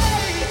too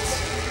late.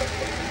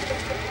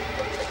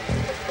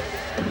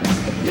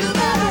 You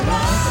better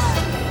run.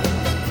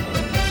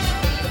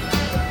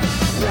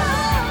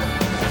 Run.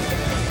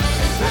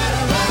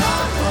 Better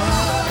run,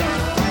 run.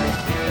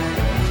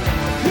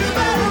 You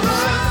better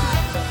run.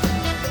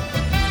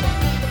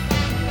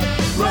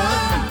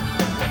 Run.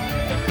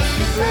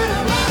 You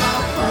better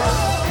run,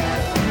 run.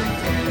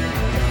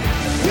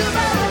 You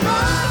better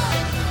run.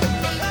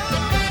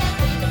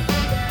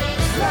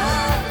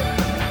 Run.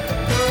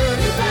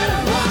 You better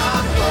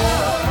run,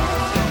 run.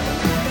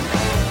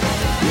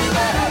 You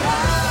better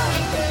run.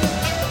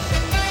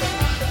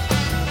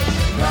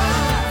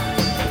 Run.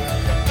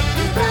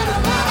 You better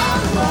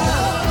run,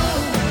 run.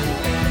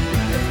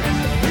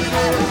 You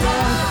better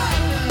run.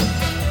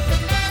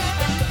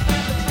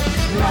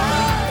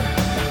 Run.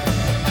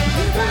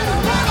 You better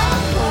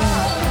run,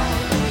 run.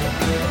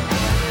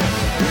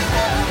 You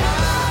better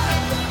run.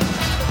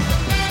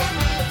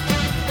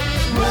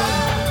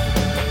 Run. You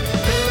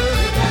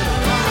better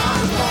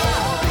run,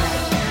 run.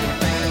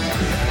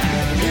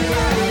 You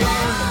better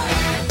run.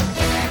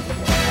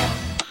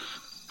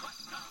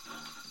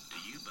 Do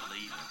you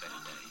believe in a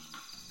better day?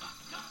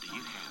 Do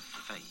you have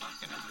faith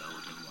in a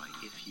golden way?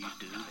 If you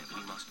do, then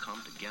we must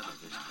come together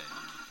this day.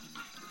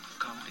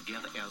 Come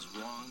together as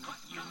one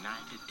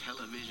united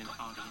television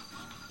audience,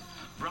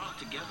 brought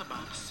together by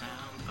the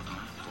sound of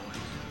my voice.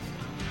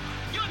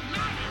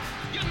 United!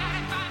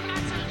 United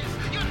financially,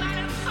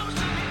 united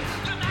socially,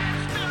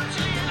 united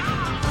spiritually, and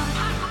all.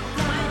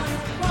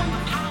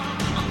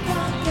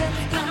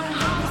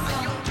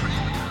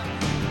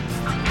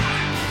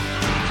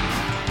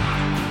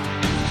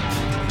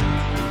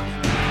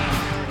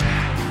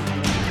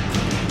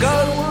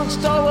 God wants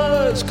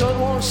dollars, God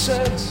wants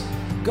cents,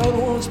 God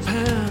wants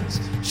pounds,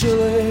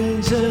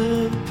 shillings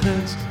and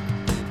pence.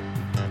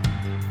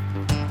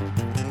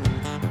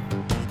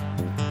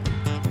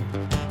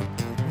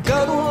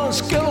 God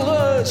wants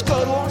guilders,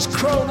 God wants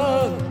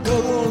krona,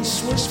 God wants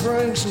Swiss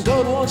francs, and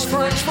God wants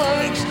French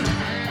francs.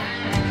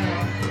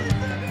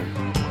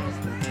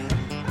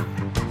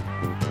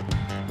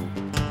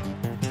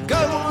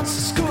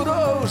 wants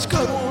escudos,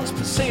 God wants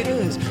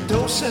pesetas.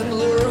 Dos and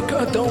lure,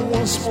 God don't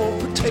want small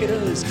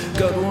potatoes.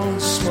 God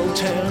wants small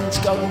towns,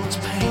 God wants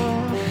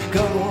pain.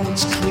 God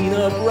wants clean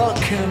up rock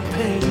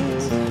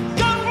campaigns.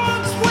 God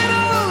wants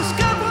widows,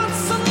 God wants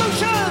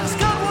solutions.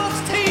 God wants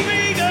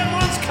TV, God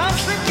wants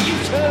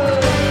contributions.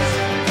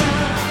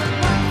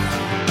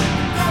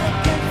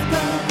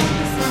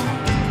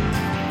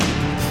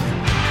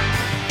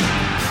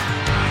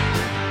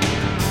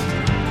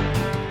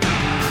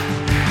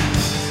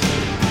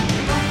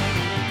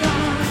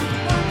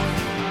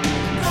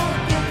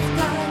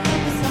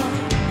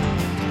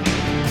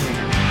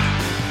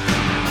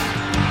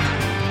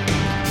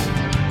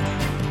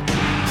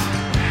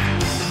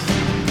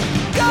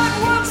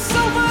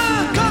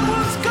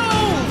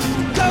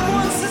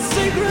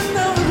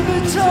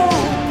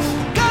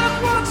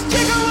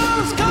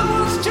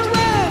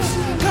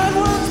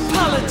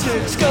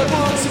 God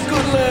wants a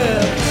good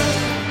laugh.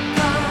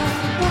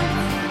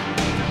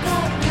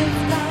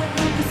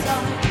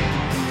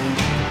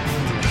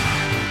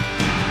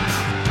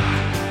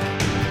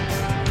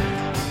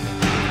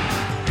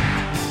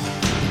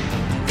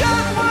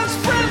 God wants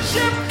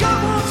friendship,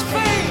 God wants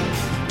fame.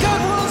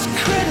 God wants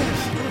credit,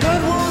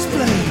 God wants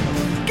blame.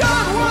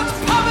 God wants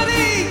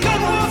poverty,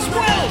 God wants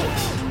wealth.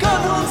 God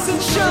wants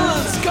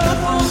insurance,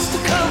 God wants to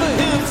cover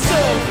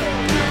himself.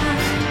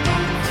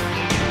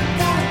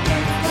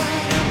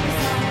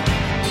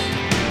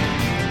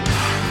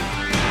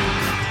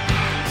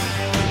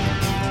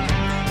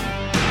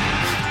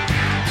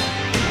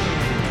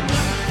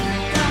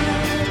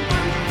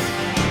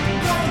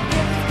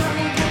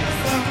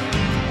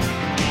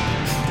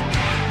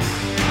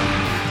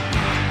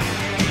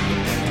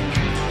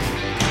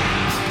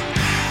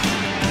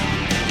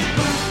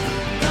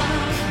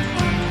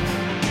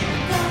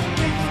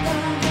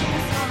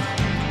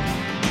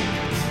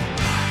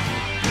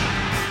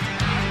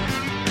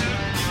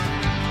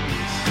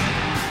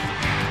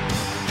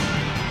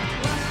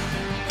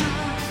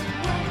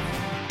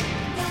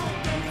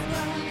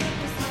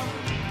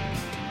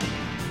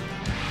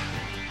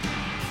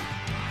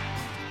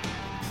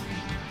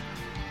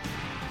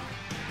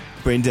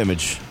 Brain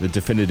Damage, the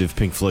definitive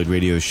Pink Floyd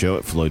radio show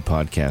at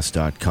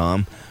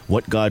FloydPodcast.com.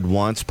 What God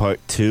Wants, Part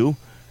 2,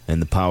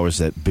 and The Powers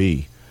That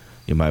Be.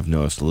 You might have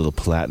noticed a little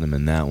platinum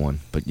in that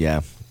one. But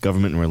yeah,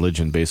 government and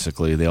religion,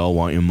 basically, they all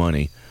want your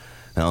money.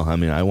 Well, I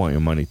mean, I want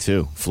your money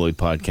too.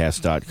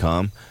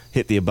 FloydPodcast.com.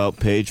 Hit the About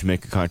page,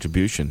 make a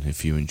contribution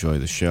if you enjoy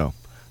the show.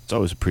 It's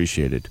always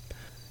appreciated.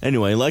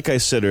 Anyway, like I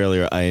said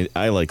earlier,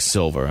 I like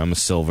silver. I'm a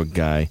silver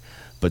guy.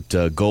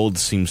 But gold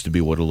seems to be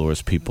what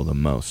allures people the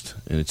most.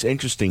 And it's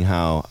interesting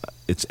how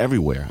it's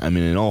everywhere. I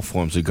mean, in all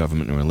forms of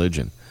government and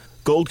religion.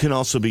 Gold can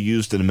also be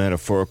used in a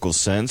metaphorical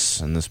sense.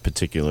 In this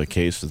particular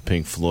case with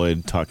Pink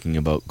Floyd talking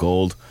about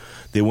gold,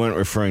 they weren't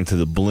referring to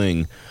the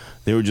bling.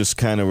 They were just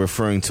kind of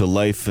referring to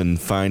life and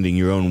finding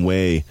your own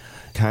way,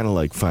 kind of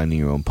like finding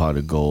your own pot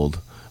of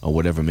gold or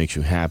whatever makes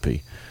you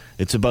happy.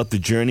 It's about the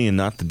journey and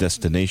not the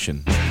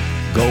destination.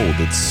 Gold,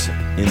 it's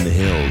in the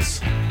hills.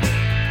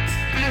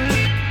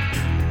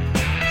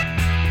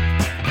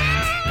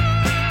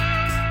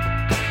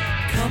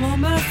 Come on,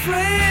 my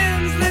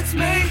friends, let's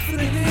make for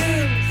the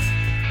hills.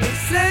 They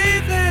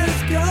say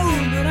there's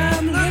gold, but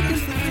I'm looking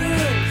for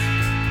thrills.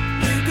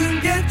 You can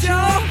get your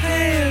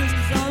hands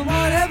on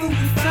whatever we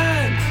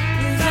find,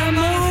 'cause I'm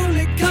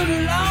only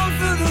coming along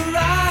for the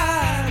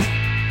ride.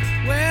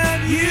 When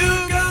you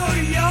go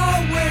your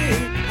way,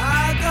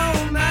 I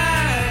don't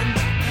mind.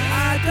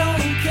 I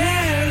don't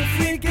care if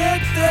we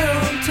get there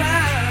on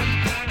time.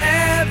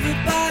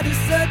 Everybody's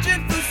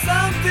searching for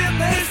something,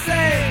 they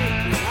say.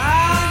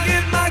 I'll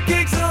get my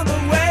kicks on the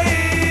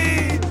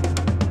way.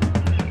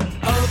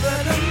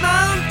 Over the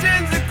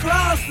mountains,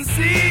 across the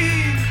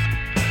sea.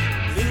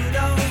 Who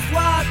knows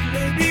what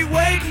may be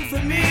waiting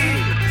for me?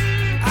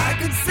 I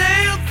could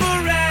sail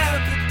forever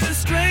to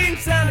strange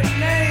sounding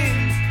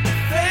names.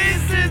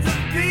 Faces of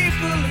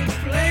people and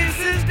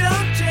places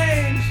don't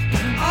change.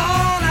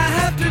 All I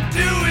have to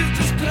do is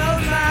just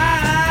close my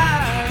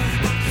eyes.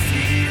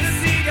 See the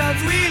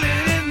seagulls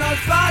wheeling in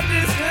those far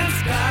distant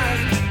skies.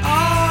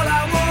 All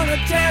I wanna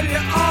tell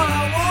you, all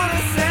I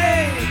wanna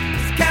say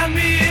is count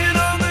me in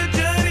on the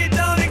journey,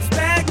 don't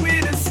expect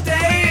me to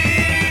stay.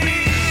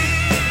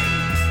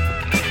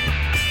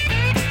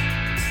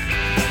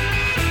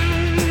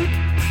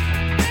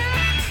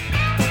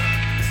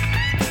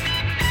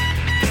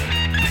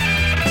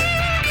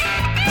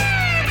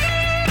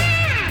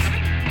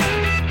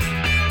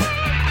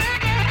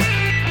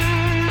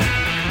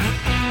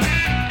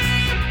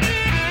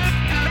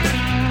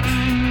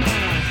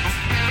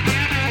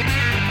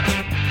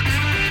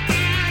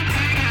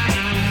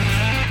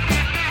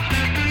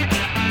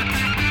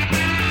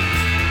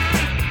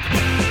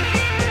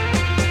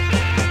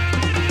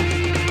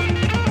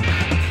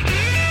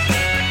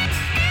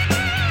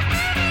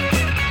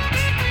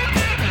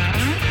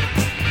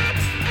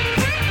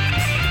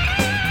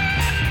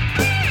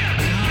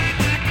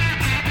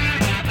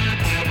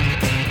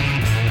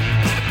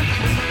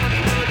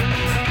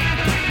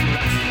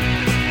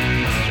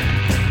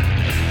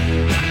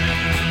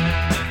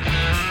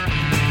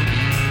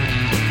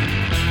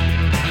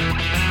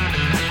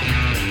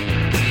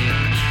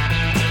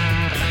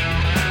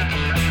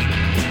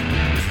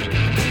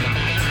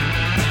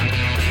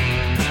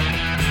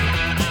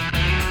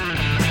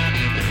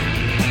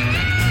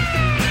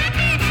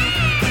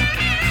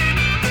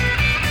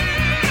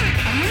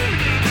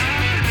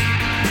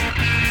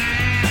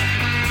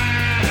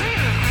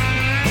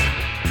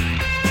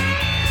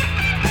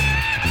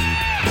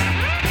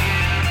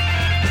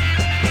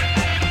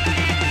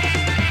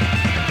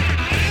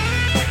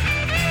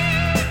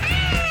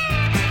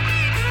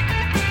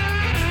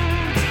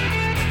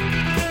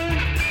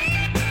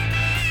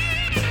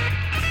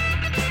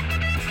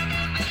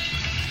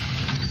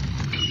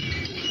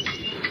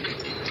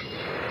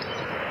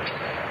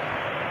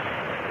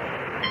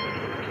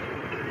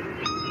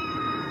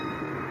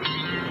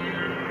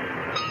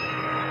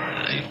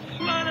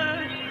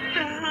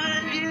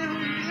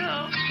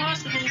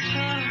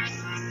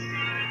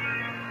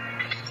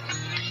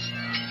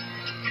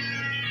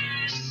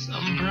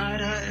 Some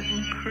bright-eyed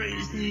and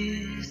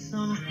crazy,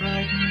 some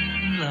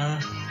frightened and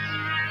lost.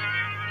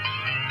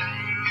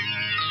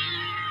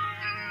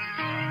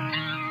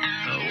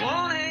 A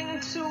warning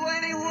to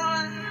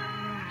anyone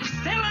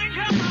still in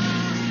command.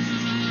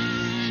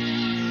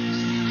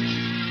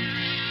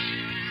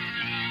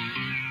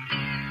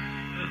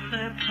 Of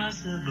their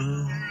possible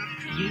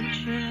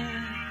future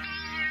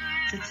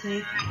to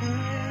take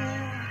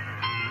care.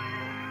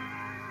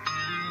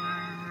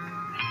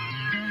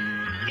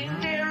 In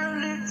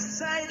derelict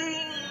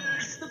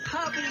sightings, the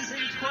poppies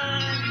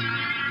entwine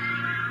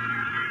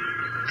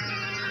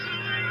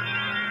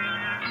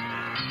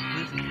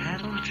with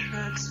cattle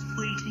trucks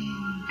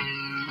waiting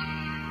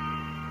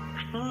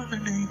for the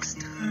next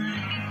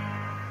time.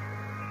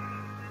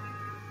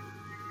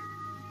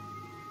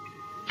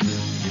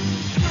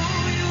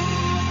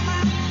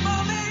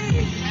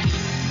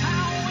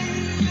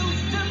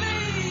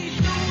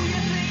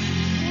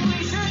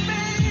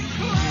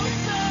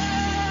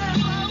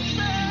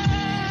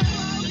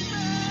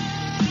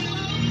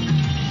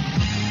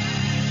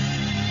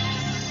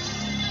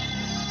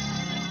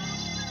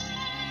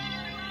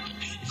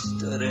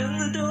 Stood in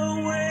the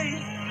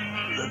doorway,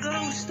 the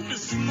ghost of a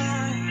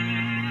smile,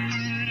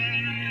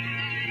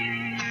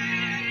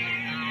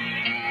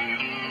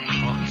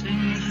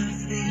 haunting her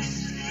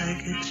face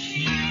like a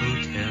cheap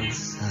hotel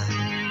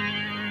sign.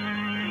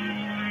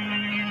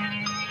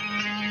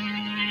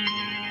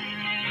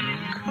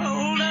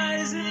 Cold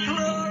eyes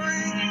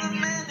imploring the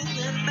men in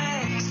their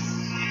backs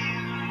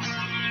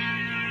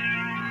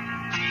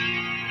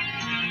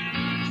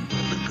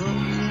for the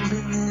gold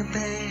in their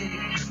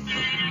bags, for the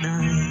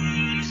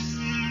knives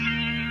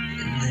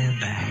in their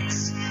backs.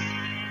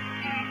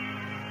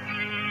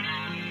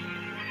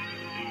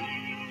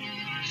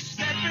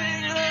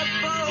 Stepping up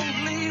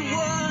boldly,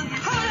 one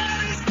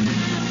heart.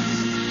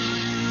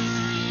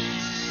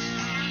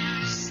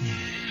 See,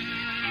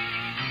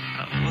 I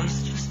was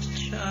just a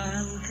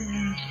child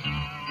then,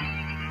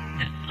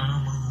 and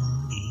I'm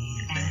only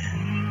a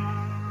man.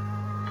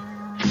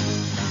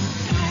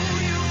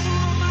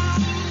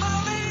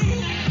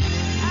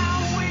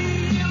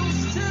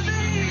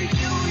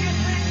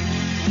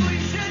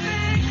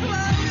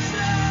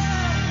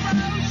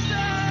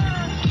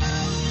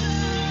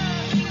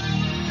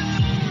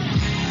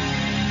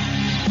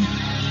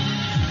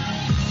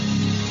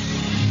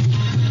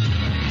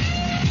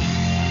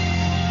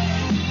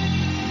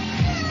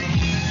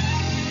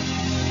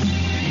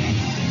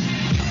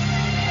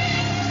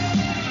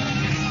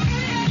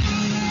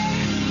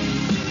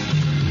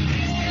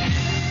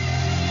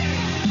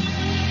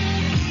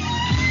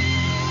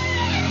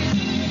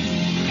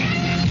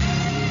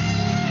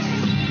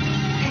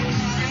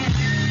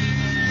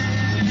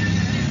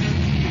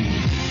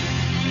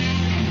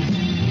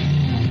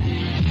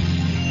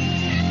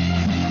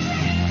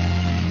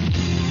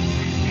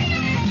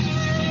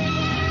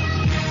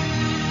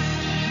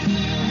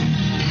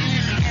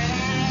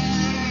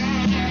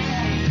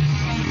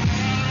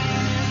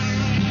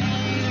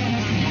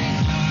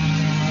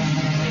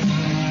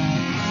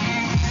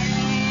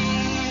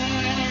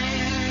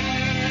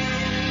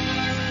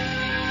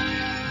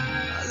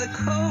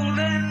 Cold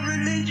and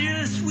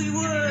religious, we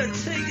were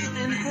taken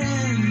in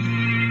hand,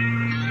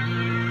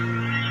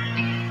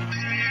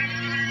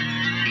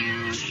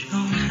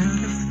 shown how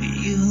to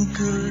feel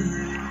good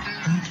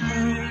and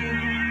told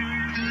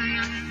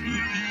to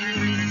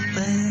feel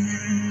bad.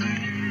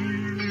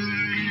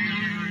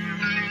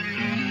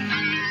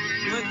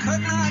 We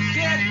could not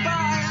get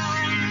by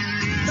on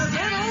the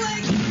little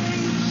lake.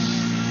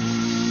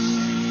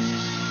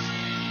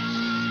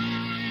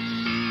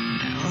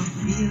 Now our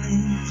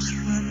feelings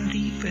run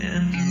deep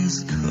and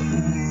as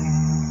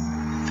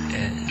cold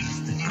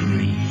as the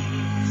grave.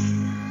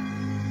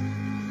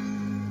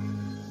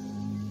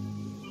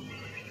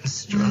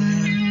 Strung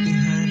out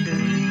behind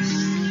us,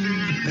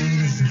 the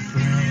banners and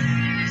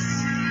flags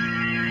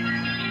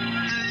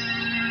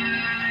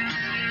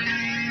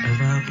of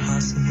our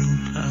possible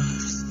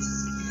pasts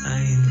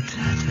lie in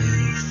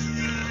tatters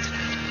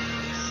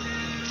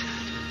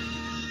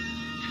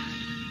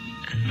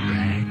and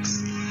rags.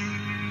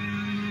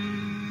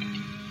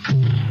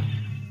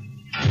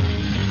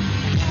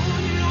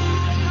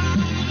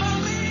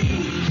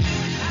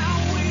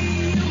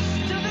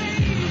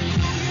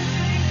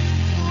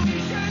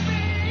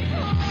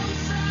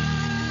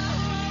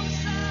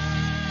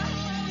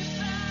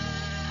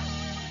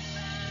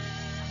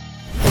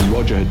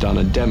 Roger had done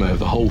a demo of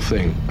the whole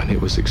thing, and it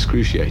was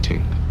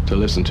excruciating to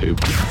listen to.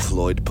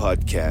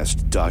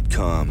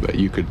 FloydPodcast.com. But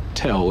you could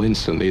tell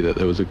instantly that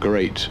there was a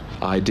great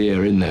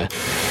idea in there.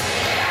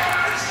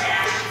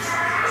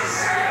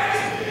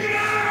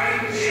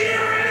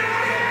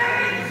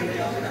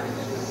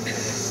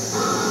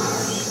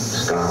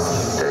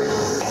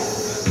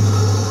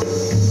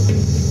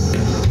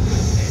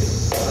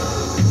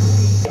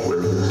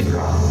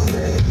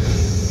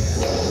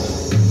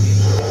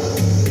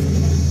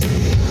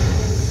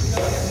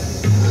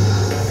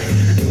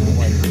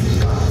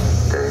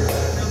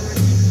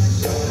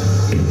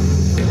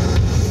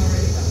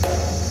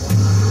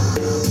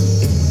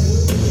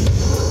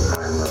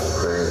 I love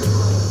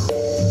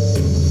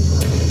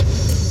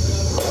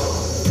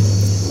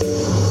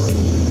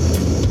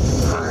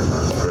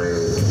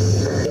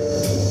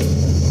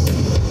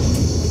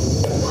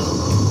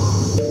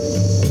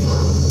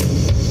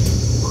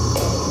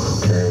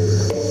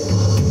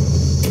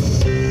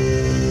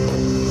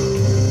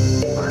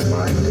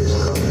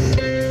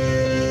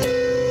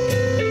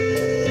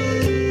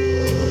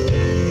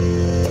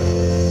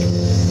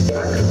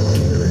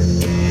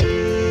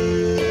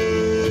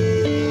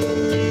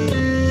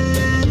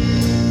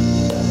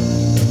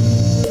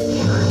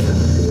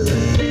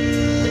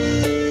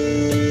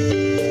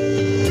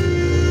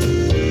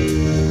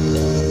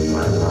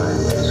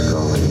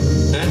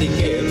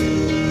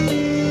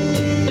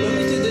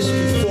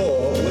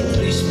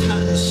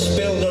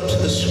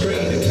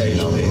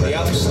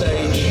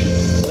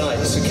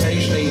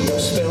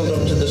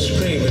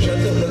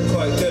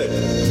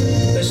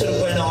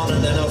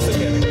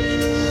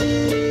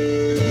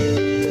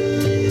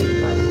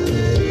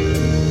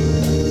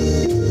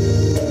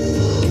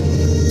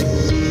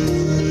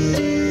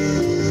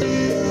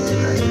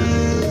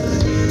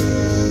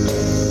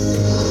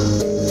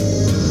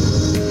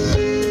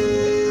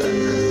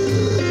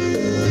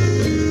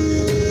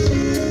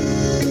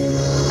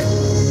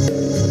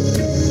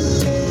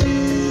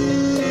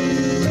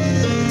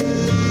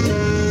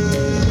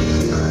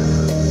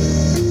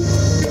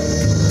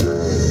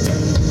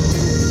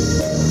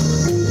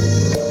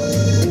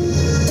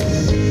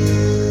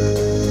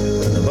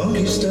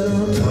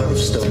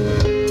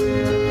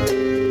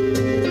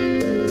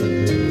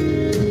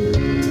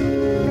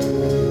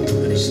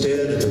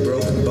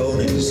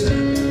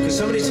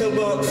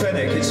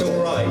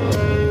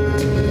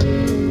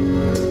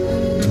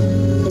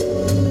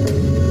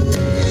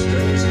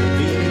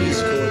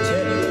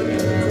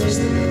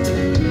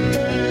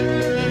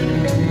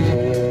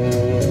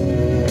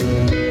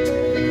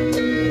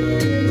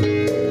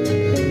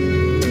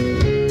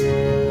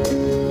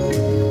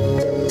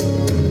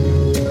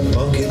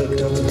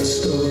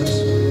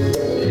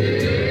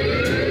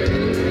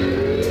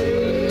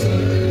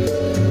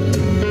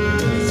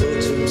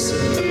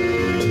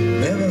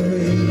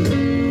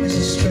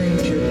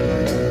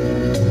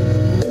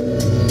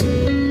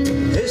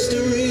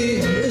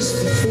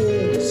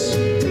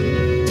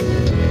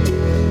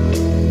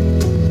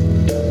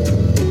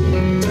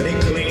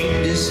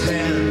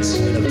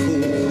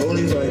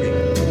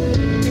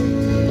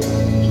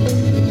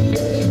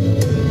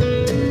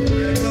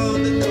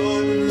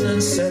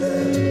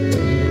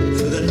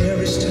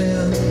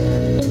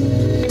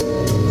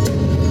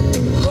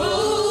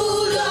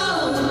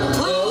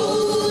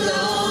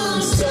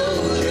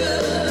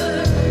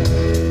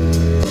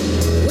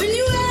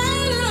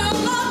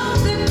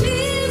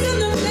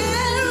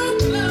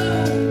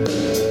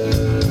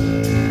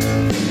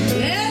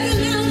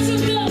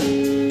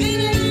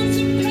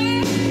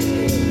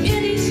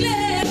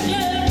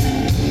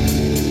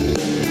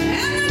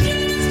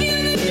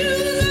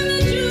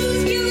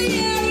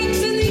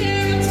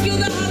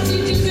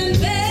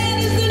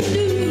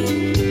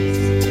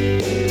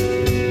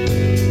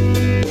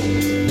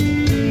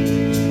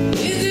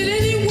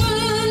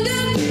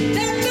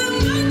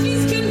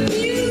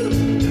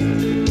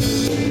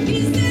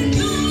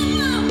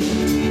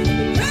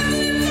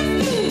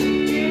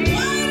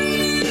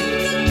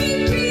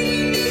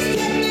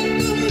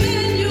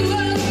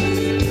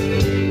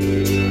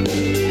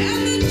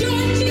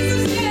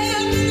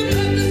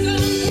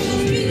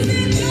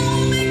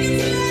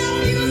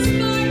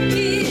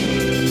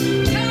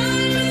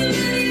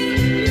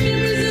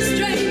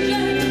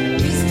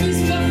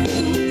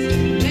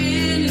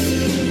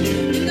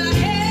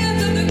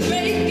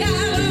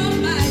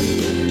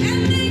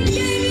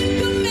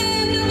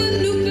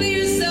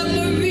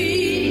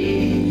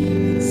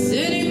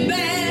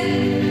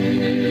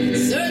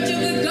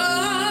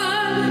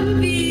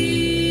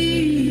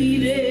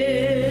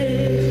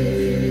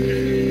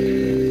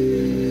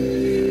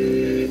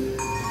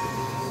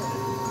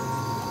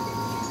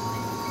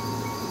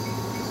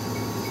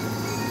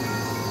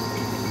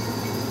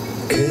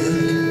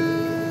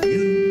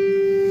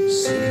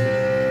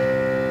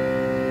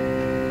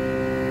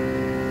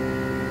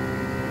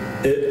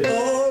It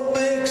all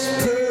makes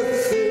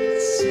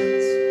perfect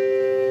sense,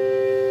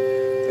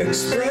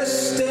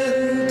 expressed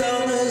in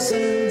dollars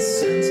and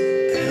cents,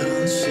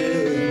 pounds,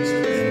 shillings,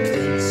 and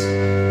pence.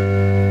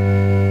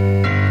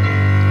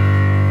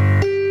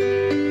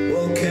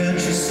 Well, can't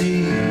you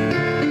see?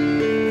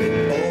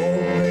 It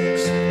all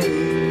makes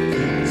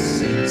perfect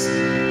sense.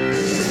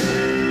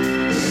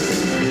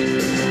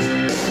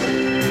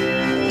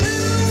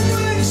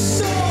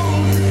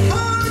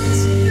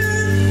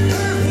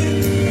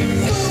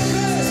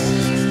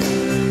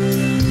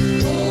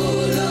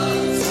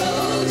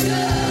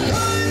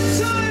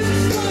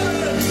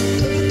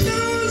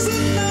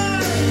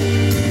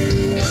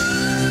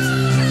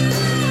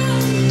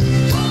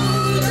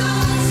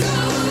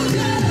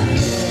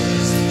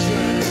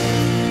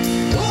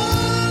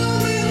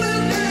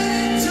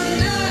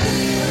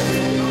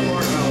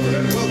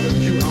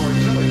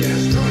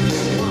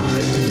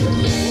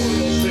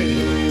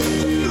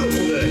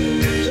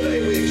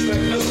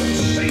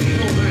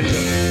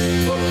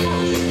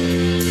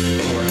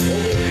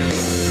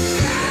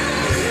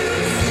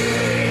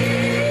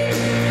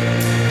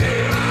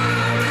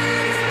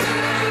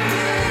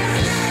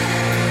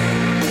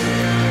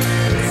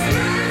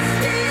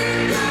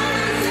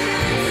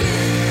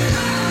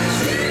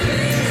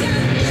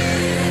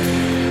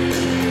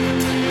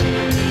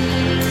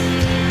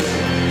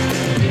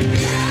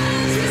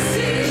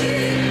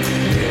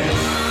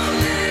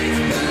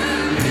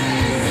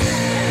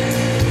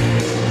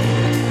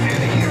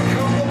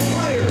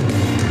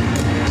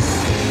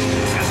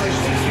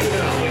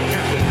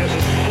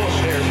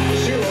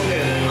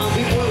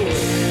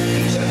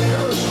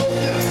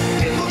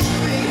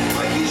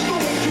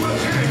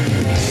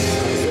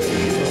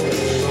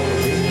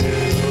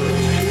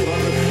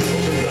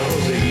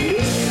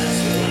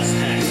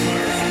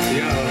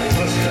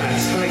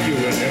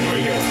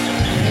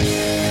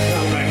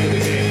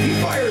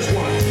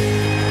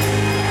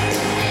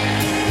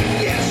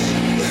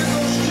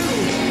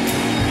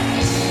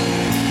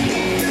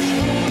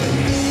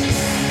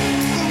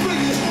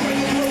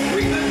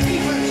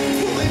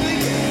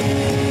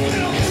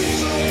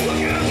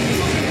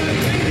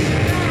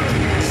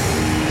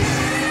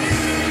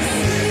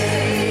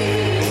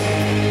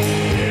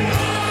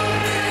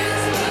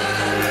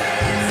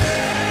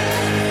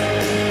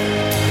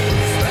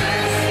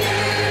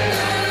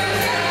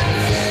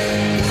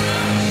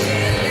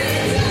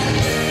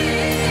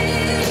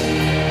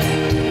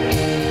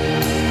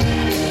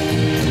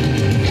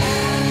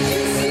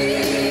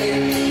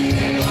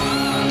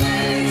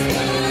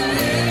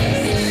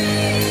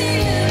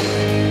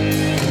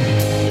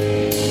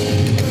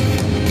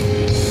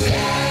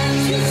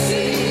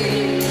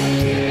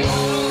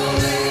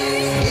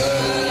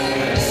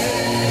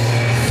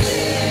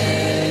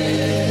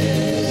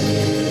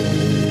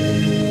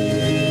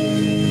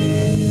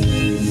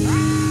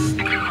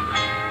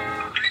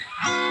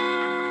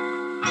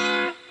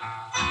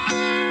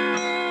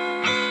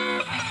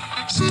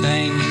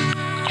 Stain,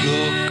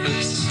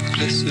 glaucus,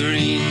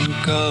 glycerine,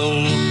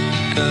 gold,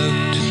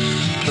 goat,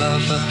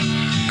 plover,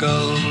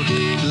 gold,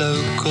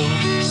 local,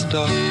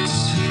 stocks,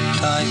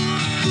 type,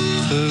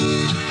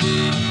 food,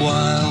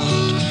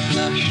 wild,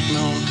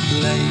 national,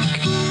 lake,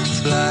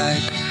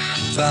 flag,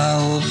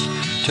 valve,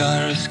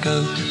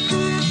 gyroscope,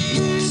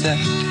 set,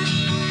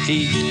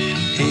 heat,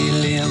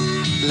 helium,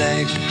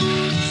 leg,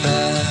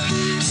 fair,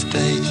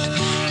 state,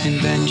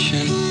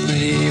 invention,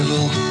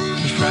 medieval,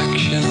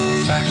 refraction,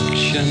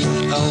 faction,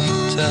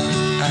 alter,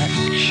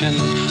 action,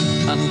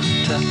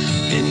 hunter,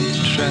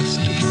 interest,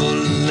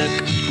 bullock,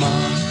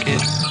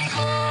 market.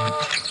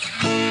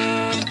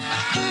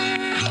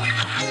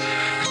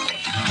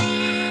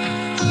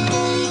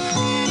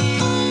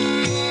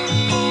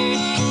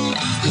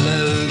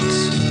 Loads,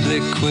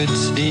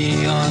 liquids,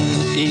 eon,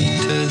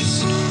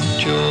 eaters,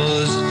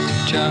 jaws,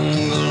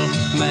 jungle,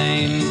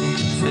 main,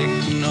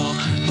 signal,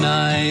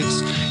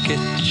 knives,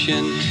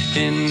 kitchen,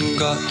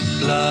 ingot,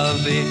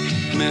 larvae,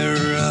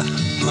 mirror,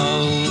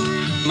 mold,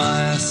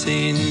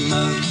 Miocene,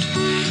 moat,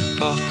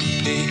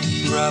 poppy,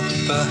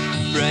 rubber,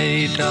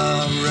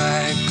 radar,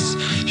 rags,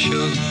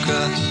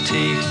 sugar,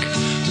 teak,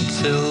 and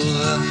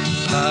silver,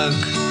 pug,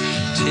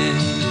 tin,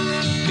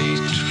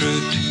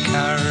 beetroot,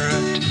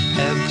 carrot,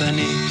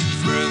 ebony,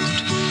 fruit,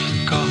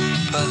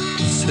 copper,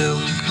 silk.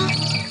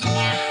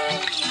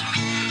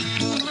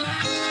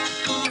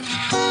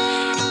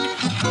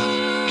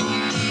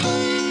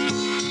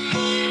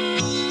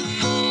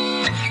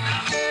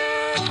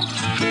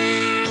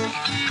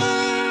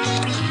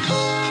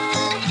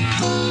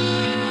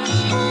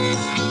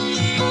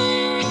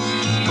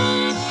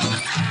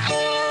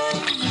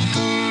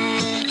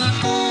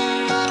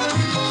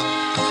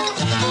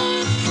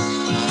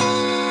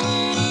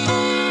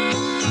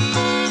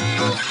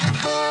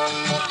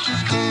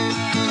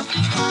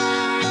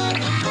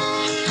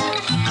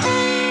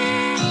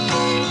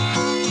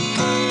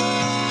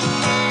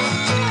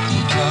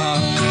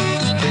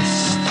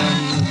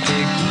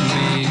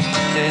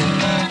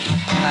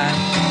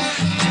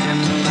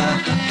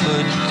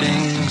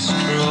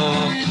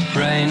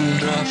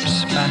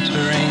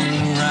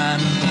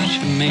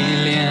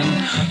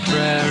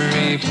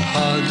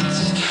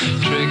 tripods,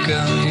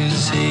 trigger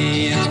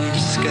museum,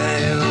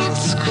 scale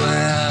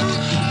square,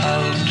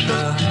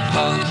 ultra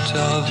pot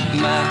of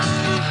math,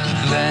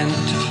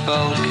 vent,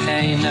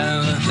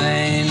 volcano,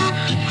 vein,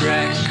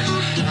 wreck,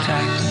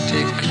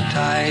 tactic,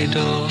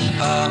 tidal,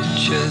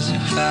 arches,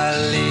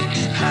 valley,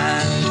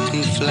 hand,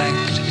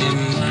 inflect,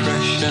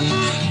 impression,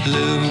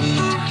 loon,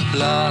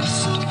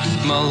 blast,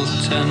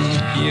 molten,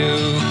 you,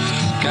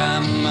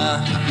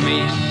 gamma,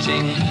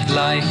 meeting,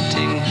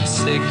 lighting,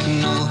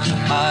 signal,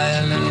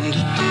 island,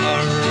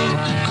 coral,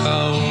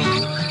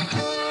 cold.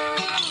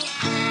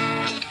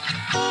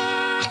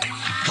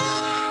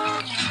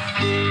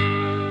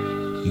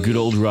 Good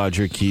old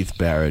Roger Keith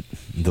Barrett,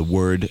 The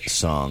Word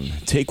Song.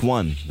 Take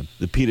one,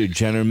 the Peter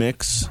Jenner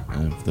mix.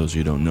 For those of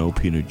you who don't know,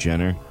 Peter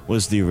Jenner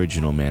was the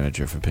original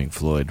manager for Pink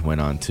Floyd, went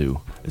on to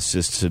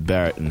assist Syd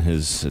Barrett in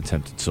his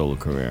attempted solo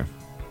career.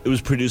 It was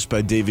produced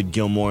by David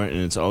Gilmour, and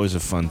it's always a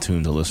fun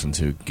tune to listen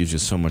to. It gives you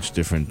so much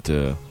different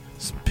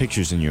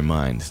pictures in your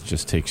mind. It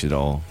just takes you to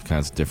all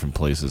kinds of different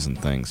places and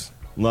things.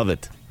 Love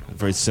it.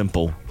 Very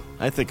simple.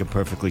 I think it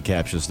perfectly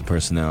captures the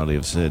personality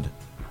of Syd.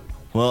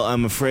 Well,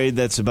 I'm afraid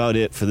that's about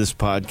it for this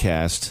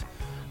podcast.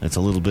 It's a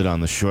little bit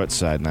on the short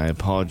side, and I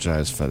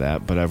apologize for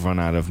that, but I've run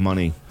out of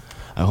money.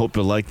 I hope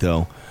you like,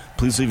 though.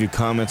 Please leave your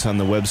comments on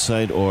the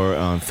website or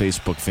on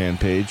Facebook fan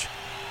page.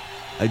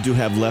 I do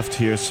have left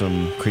here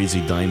some crazy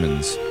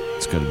diamonds.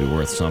 It's got to be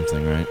worth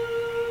something, right?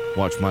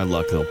 Watch my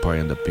luck, they'll probably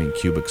end up being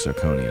cubic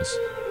zirconias.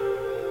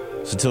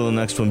 So till the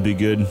next one, be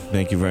good.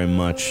 Thank you very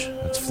much.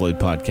 That's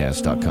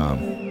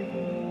FloydPodcast.com.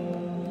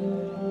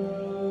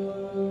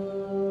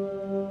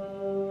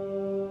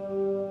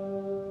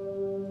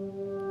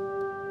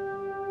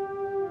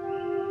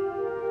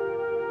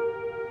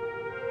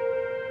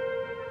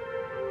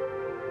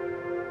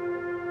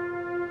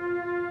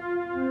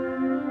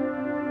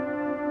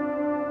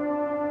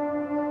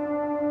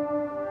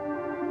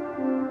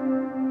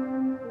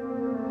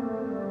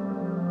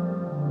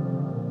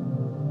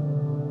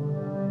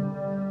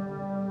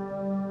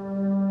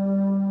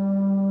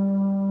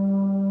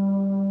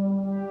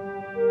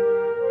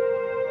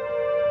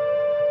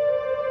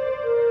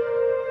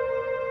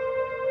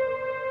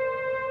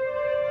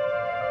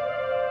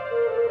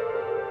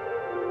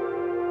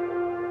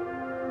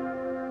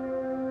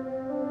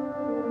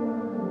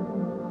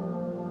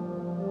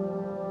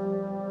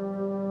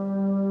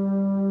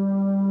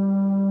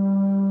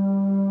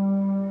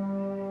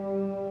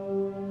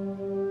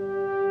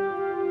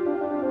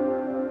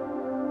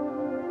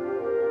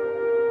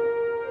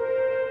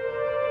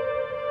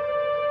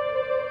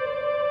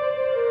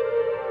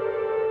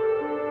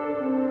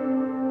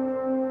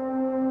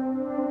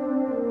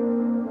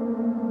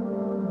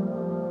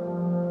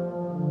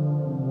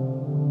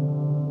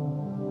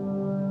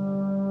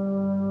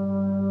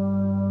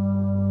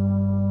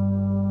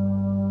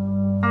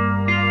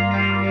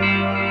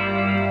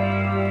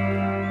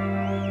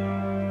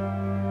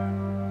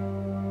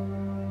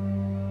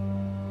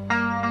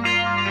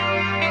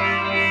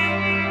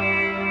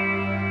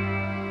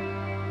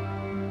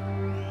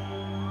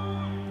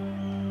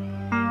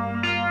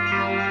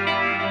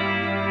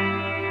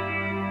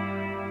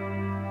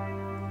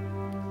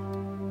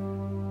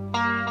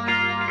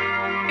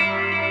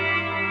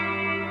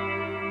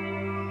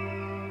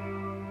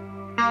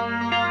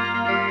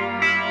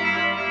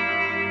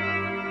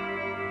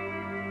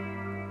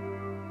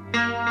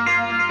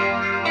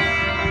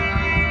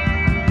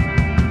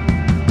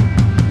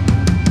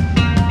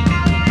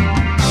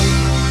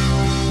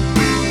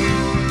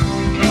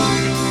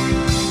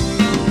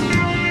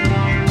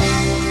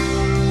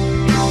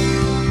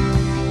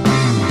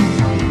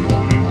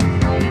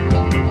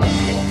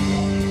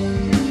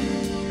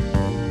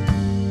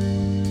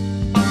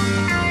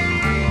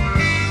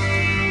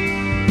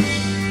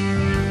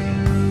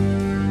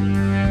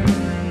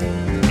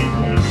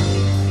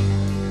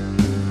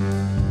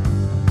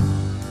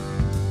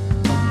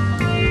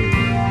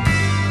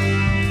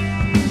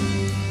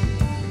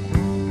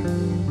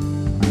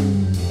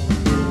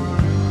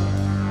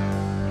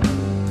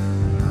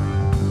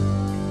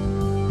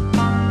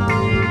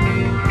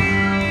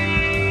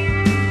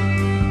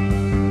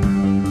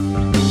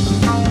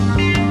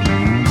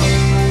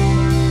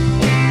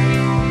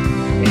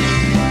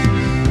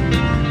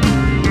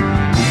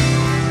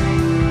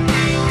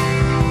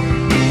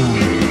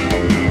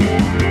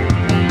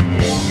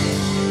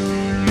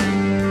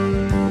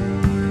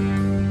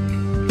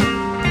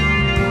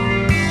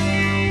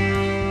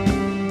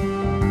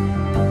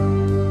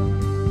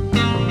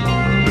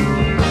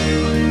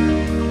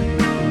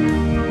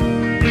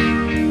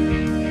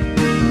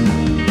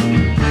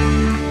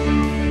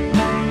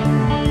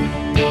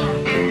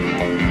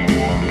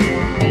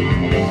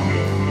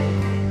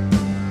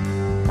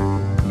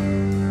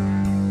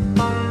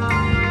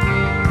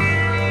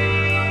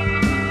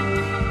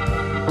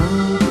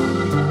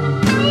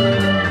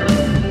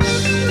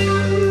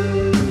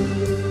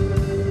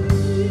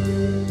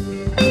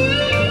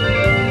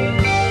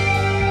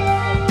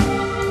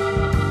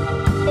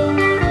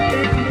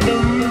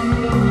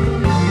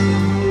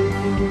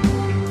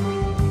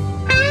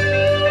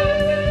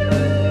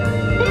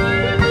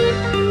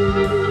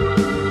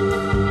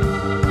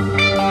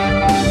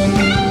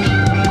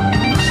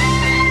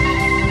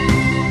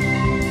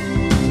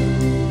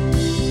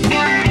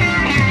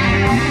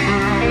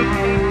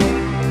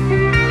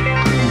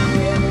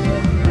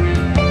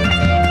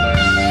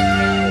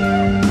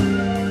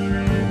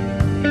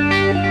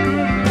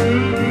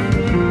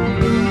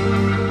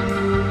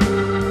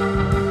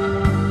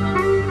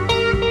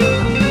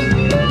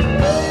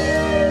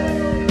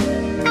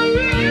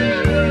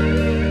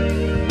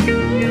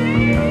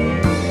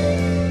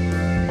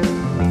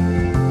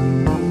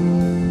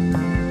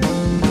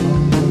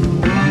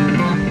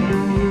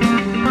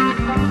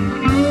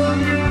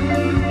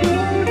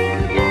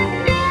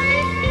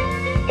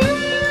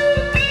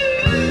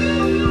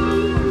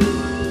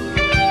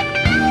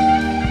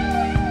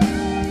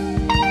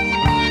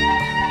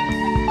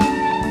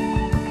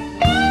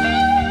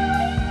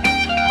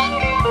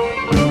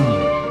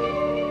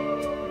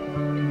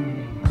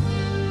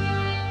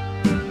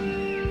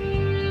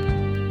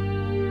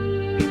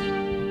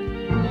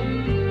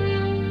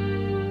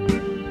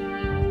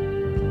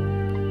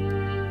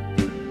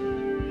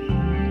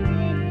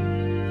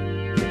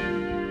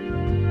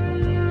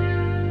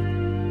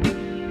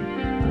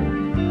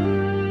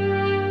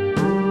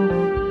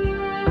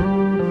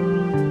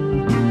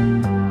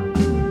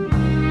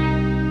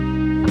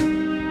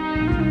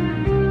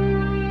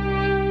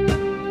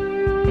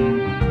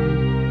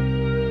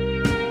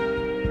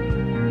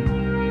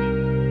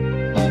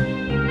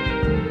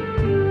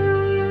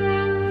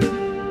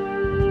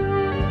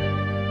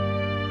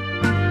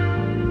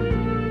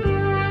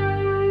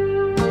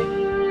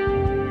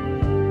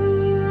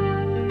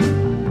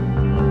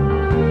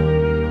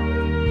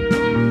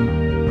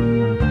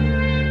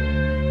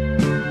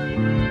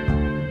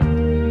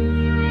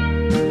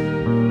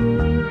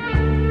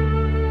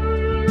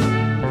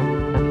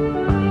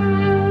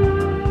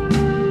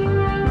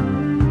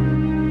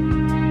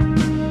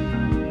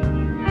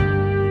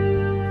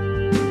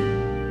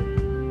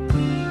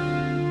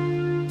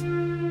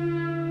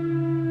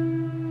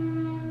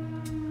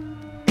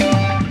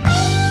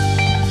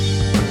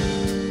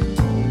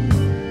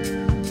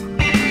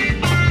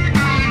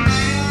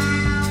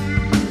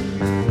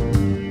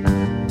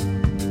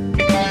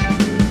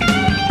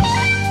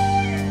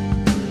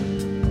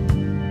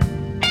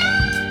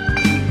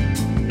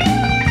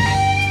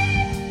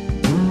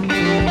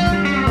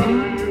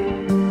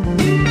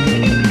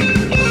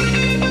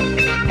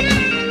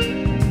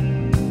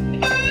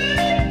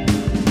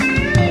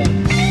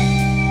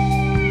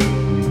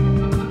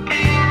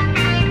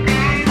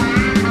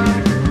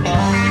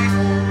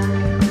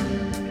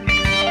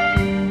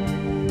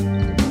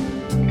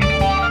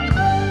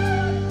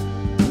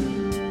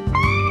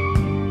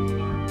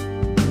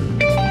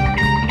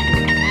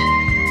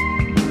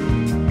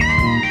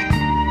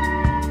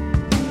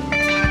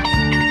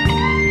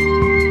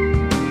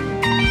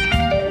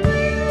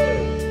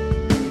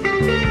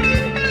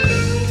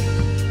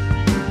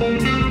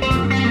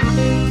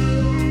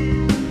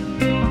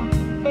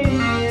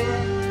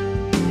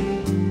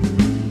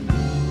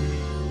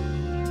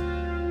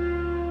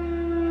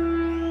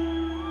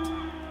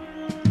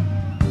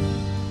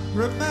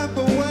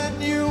 remember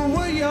when you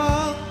were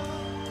young.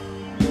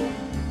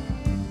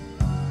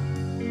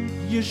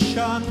 You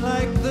shone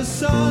like the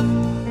sun.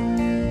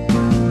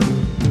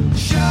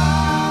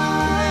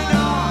 Shine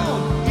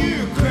on,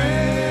 you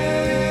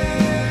crazy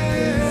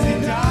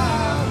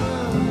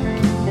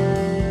diamond.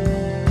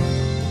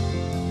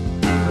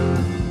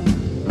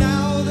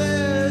 Now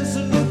there's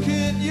a look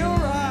in your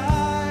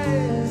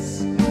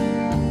eyes,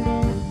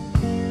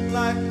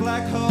 like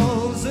black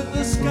holes in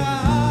the sky.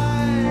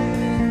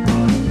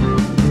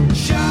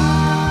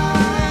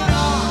 Shine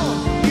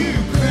on, you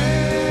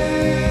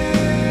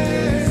crazy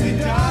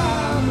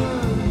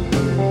diamond.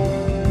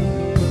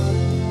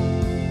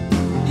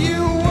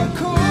 You were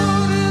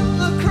caught in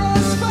the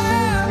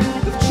crossfire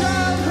of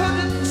childhood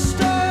and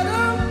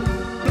stardom,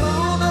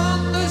 blown on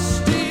the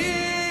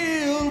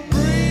steel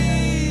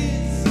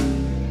breeze.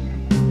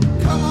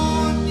 Come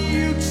on,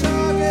 you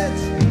target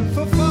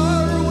for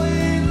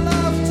faraway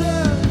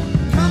laughter.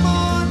 Come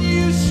on,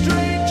 you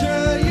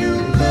stranger, you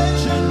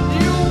legend,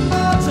 you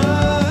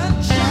martyr, and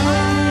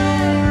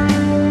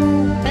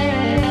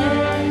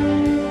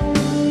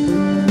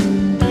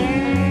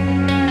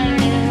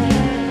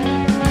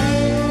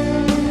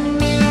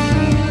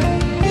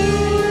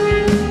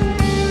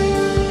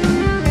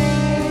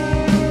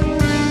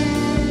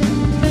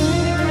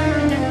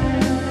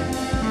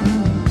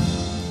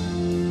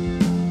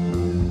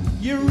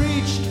you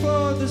reached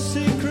for the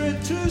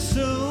secret too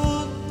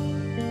soon.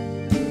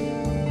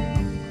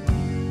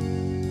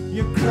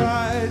 You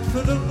cried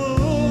for the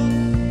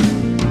moon.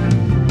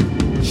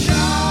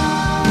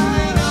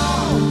 Shine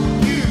on,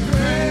 you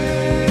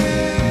crazy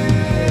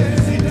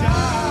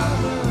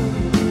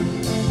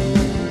diamond.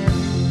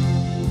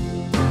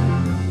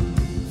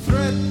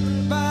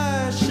 Threatened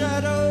by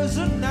shadows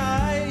at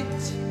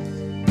night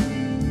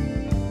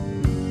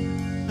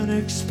and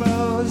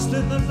exposed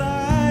in the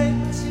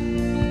light.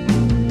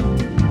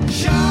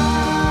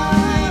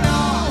 Shine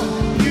on,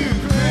 you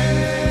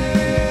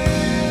crazy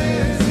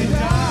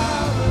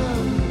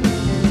diamond.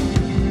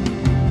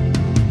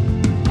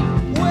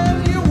 Well,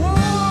 you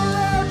wore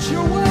out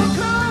your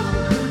welcome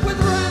with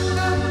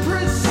random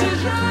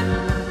precision,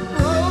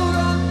 rode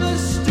on the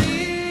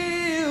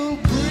steel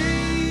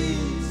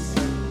breeze.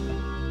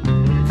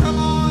 Come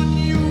on,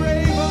 you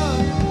raver,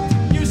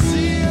 you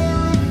seer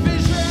of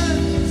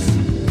visions.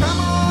 Come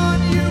on,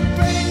 you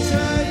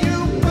painter, you